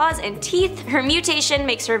sharp claws and teeth. Her mutation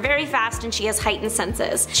makes her very fast and she has heightened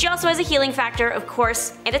senses. She also has a healing factor, of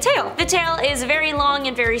course, and a tail. The tail is very long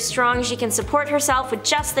and very strong. She can support herself with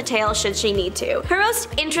just the tail should she need to. Her most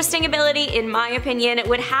interesting ability, in my opinion,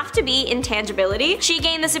 would have to be intangibility. She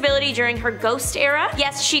gained this ability during her ghost era.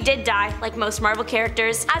 Yes, she did die, like most Marvel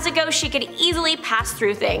characters. As a ghost, she could easily pass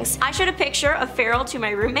through things. I showed a picture of Feral to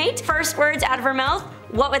my roommate. First words out of her mouth,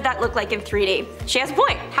 what would that look like in 3D? She has a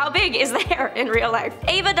point. How big is the hair in real life?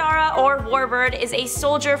 Ava Dara, or Warbird, is a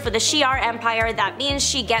soldier for the Shi'ar Empire. That means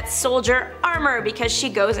she gets soldier armor because she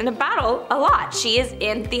goes into battle a lot. She is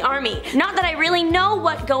in the army. Not that I really know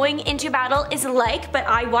what going into battle is like, but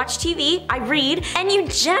I watch TV, I read, and you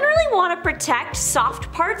generally want to protect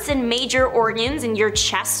soft parts and major organs in your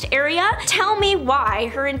chest area. Tell me why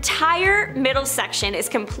her entire middle section is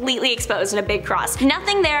completely exposed in a big cross.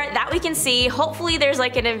 Nothing there that we can see. Hopefully there's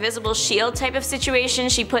like an invisible shield type of situation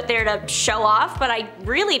she put there to show off, but I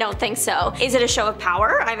really don't think so. Is it a show of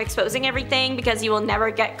power? I'm exposing everything because you will never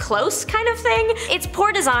get close kind of thing? It's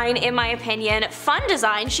poor design in my opinion. Fun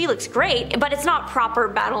design, she looks great, but it's not proper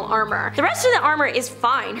battle armor. The rest of the armor is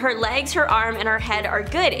fine. Her legs, her arm, and her head are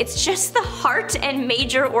good. It's just the heart and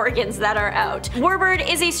major organs that are out.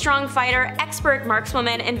 Warbird is a strong fighter, expert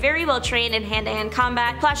markswoman, and very well trained in hand-to-hand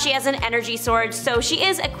combat, plus she has an energy sword, so she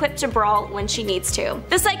is equipped to brawl when she needs to.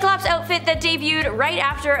 The Cyclops outfit that debuted right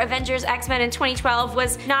after Avengers X-Men in 2012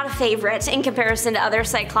 was not a favorite in comparison to other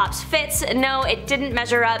Cyclops fits. No, it didn't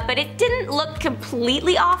measure up, but it didn't look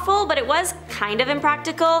completely awful, but it was kind of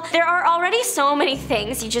impractical. There are already so many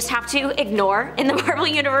things you just have to ignore in the Marvel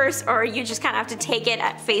Universe, or you just kind of have to take it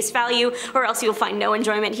at face value, or else you'll find no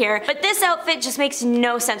enjoyment here. But this outfit just makes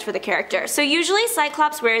no sense for the character. So usually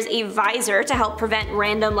Cyclops wears a visor to help prevent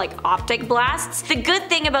random like optic blasts. The good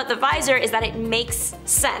thing about the visor is that it makes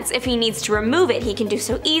sense. If he needs to remove it, he can do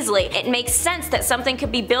so easily. It makes sense that something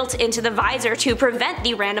could be built into the visor to prevent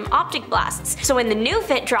the random optic blasts. So when the new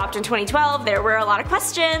fit dropped in 2012, there were a lot of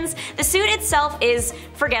questions. The suit itself is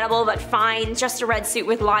forgettable but fine, just a red suit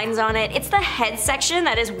with lines on it. It's the head section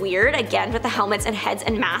that is weird, again with the helmets and heads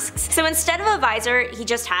and masks. So instead of a visor, he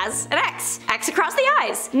just has an X. X across the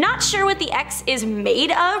eyes. Not sure what the X is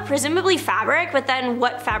made of, presumably fabric, but then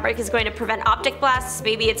what fabric is going to prevent optic blasts?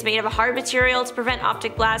 Maybe it's made of a hard material to prevent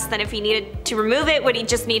optic blasts, then if he needed to remove it, would he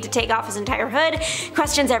just need to take off his entire hood?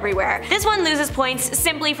 Questions everywhere. This one loses points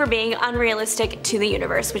simply for being unrealistic to the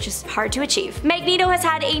universe, which is hard to achieve. Magneto has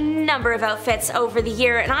had a number of outfits over the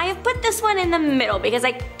year, and I have put this one in the middle because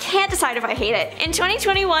I can't decide if I hate it. In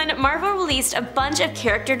 2021, Marvel released a bunch of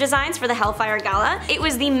character designs for the Hellfire Gala. It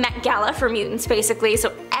was the Met Gala for mutants basically,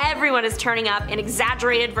 so everyone is turning up in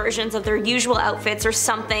exaggerated versions of their usual outfits or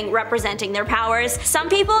something representing their powers. Some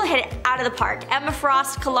people hit it out of the park. Emma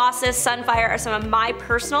Frost, Colossus, Sunfire are some of my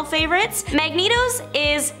personal favorites. Magneto's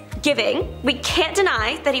is giving. We can't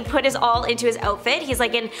deny that he put his all into his outfit. He's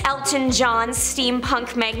like an Elton John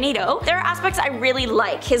steampunk Magneto. There are aspects I really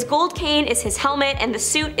like. His gold cane is his helmet, and the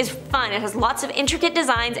suit is fun. It has lots of intricate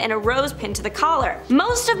designs and a rose pinned to the collar.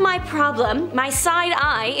 Most of my problem, my side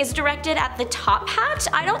eye, is directed at the top hat.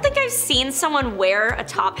 I don't think I've seen someone wear a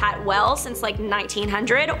top hat well since like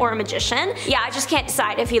 1900 or a magician. Yeah, I just can't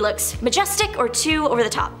decide if he looks majestic or too over the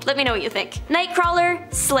top. Let me know what you think.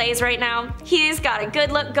 Nightcrawler slays right now. He's got a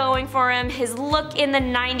good look going for him. His look in the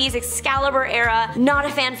 90s Excalibur era, not a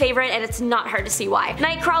fan favorite, and it's not hard to see why.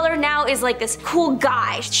 Nightcrawler now is like this cool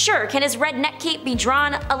guy. Sure, can his red neck cape be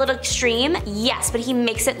drawn a little extreme? Yes, but he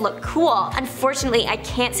makes it look cool. Unfortunately, I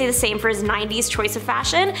can't say the same for his 90s choice of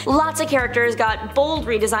fashion. Lots of characters got bold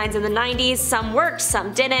redesigns in the 90s, some worked,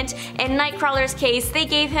 some didn't. In Nightcrawler's case, they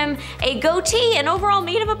gave him a goatee and overall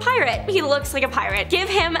made him a pirate. He looks like a pirate. Give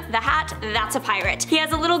him the hat, that's a pirate. He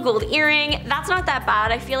has a little gold earring, that's not that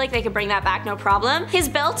bad. I feel like they could bring that back no problem. His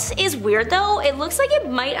belt is weird though. It looks like it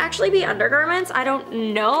might actually be undergarments, I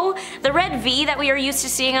don't know. The red V that we are used to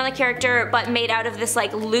seeing on the character, but made out of this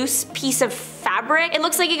like loose piece of fabric. It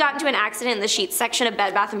looks like he got into an accident in the sheets section of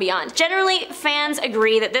Bed Bath & Beyond. Generally, fans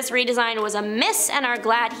agree that this redesign was a miss and are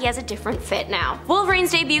glad he has a different fit now.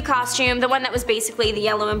 Wolverine's debut costume, the one that was basically the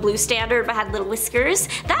yellow and blue standard but had little whiskers,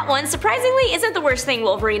 that one surprisingly isn't the worst thing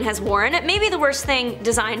Wolverine has worn. Maybe the worst thing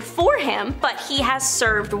designed for him, but he has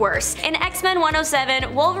served worse. In X-Men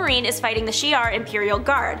 107, Wolverine is fighting the Shi'ar Imperial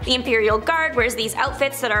Guard. The Imperial Guard wears these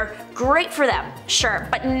outfits that are great for them, sure,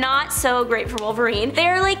 but not so great for Wolverine. They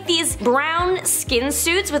are like these brown skin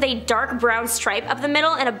suits with a dark brown stripe up the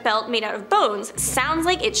middle and a belt made out of bones. Sounds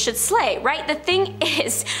like it should slay, right? The thing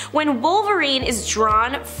is, when Wolverine is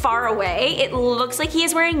drawn far away, it looks like he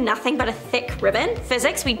is wearing nothing but a thick ribbon.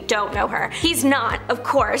 Physics, we don't know her. He's not, of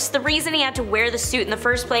course. The reason he had to wear the suit in the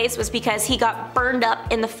first place was because he got burned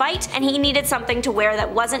up in the fight and he needed something to wear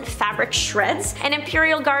that wasn't fabric shreds. An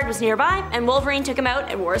Imperial Guard was nearby and Wolverine took him out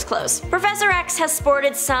and wore his clothes. Professor X has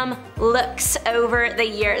sported some looks over the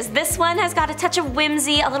years. This one has got a touch of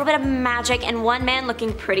whimsy, a little bit of magic, and one man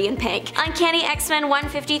looking pretty in pink. Uncanny X-Men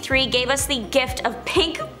 153 gave us the gift of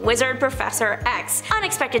pink wizard Professor X.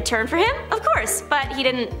 Unexpected turn for him, of course, but he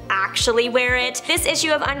didn't actually wear it. This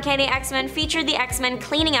issue of Uncanny X-Men featured the X-Men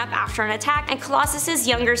cleaning up after an attack, and Colossus's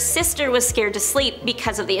younger sister was scared to sleep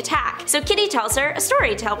because of the attack. So Kitty tells her a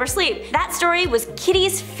story to help her sleep. That story was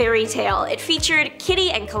Kitty's fairy tale. It featured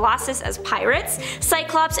Kitty and Colossus as pirates,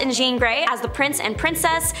 Cyclops and Jean Grey as the prince and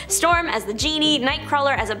princess, Storm as the genie,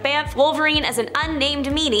 Nightcrawler as a bamf, Wolverine as an unnamed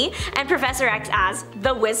meanie, and Professor X as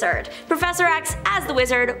the wizard. Professor X as the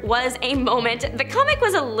wizard was a moment. The comic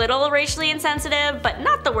was a little racially insensitive, but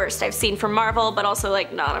not the worst I've seen from Marvel, but also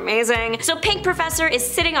like not amazing. So Pink Professor is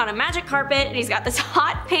sitting on a magic carpet and he's got this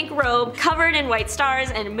hot pink robe covered in white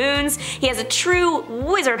stars and moons. He has a true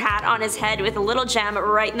wizard hat on his head with a little gem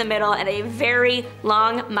right in the middle and a very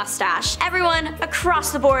long mustache. Everyone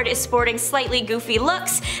across the board is sporting slightly goofy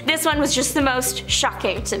looks. This one was just the most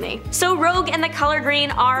shocking to me. So Rogue and the color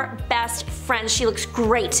green are best friends. She looks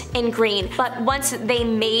great in green, but once they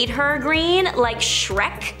made her green, like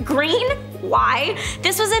Shrek green, why?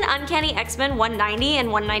 This was in Uncanny X-Men 190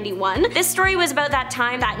 and 191. This story was about that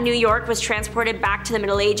time that New York was transported back to the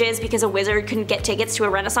Middle Ages because a wizard couldn't get tickets to a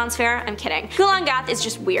Renaissance fair. I'm kidding. Kulan Gath is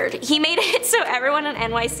just weird. He made it so everyone in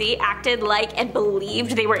NYC acted like and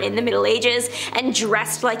believed they were in the Middle Ages and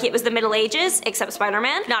dressed like it was the Middle Ages, except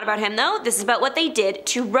Spider-Man. Not about him though. This is about what they did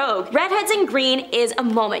to Rogue. Redheads in green is a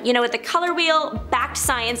moment, you know, with the color wheel, backed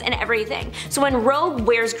science, and everything. So when Rogue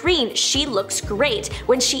wears green, she looks great.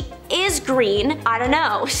 When she is green, I don't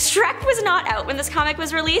know. Shrek was not out when this comic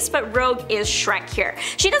was released, but Rogue is Shrek here.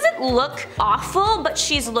 She doesn't look awful, but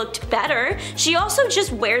she's looked better. She also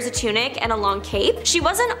just wears a tunic and a long cape. She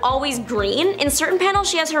wasn't always green. In certain panels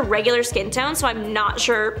she has her regular skin tone, so I'm not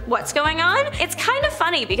sure what's going on. It's kind of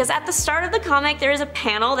funny because at the start of the comic there is a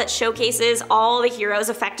panel that showcases all the heroes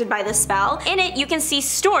affected by the spell. In it you can see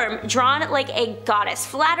Storm drawn like a goddess,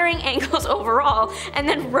 flattering angles overall, and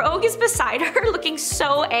then Rogue is beside her looking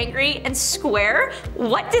so angry and square.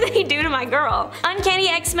 What did they do to my girl? Uncanny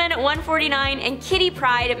X-Men 149 and Kitty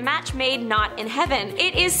Pryde, match made not in heaven.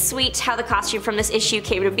 It is sweet how the costume from this issue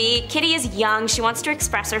came to be. Kitty is young, she wants to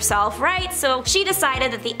express herself, right? So she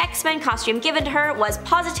decided that the X-Men costume given to her was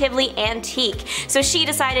positively antique. So she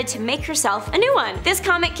decided to make herself a new one. This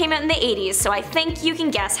comic came out in the 80s, so I think you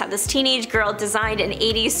can guess how this teenage girl designed an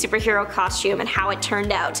 80s superhero costume and how it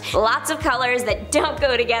turned out. Lots of colors that don't don't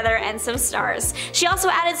go together, and some stars. She also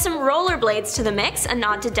added some rollerblades to the mix, a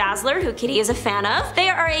nod to Dazzler, who Kitty is a fan of. They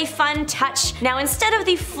are a fun touch. Now instead of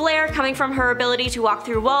the flare coming from her ability to walk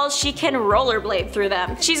through walls, she can rollerblade through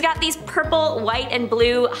them. She's got these purple, white, and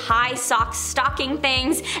blue high sock stocking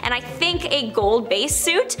things, and I think a gold base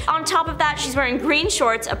suit. On top of that, she's wearing green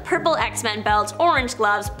shorts, a purple X-Men belt, orange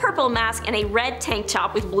gloves, purple mask, and a red tank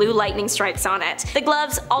top with blue lightning strikes on it. The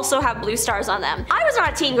gloves also have blue stars on them. I was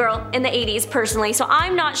not a teen girl in the 80s personally, so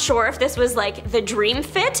I'm not sure if this was like the dream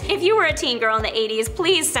fit. If you were a teen girl in the 80s,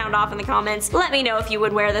 please sound off in the comments. Let me know if you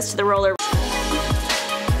would wear this to the roller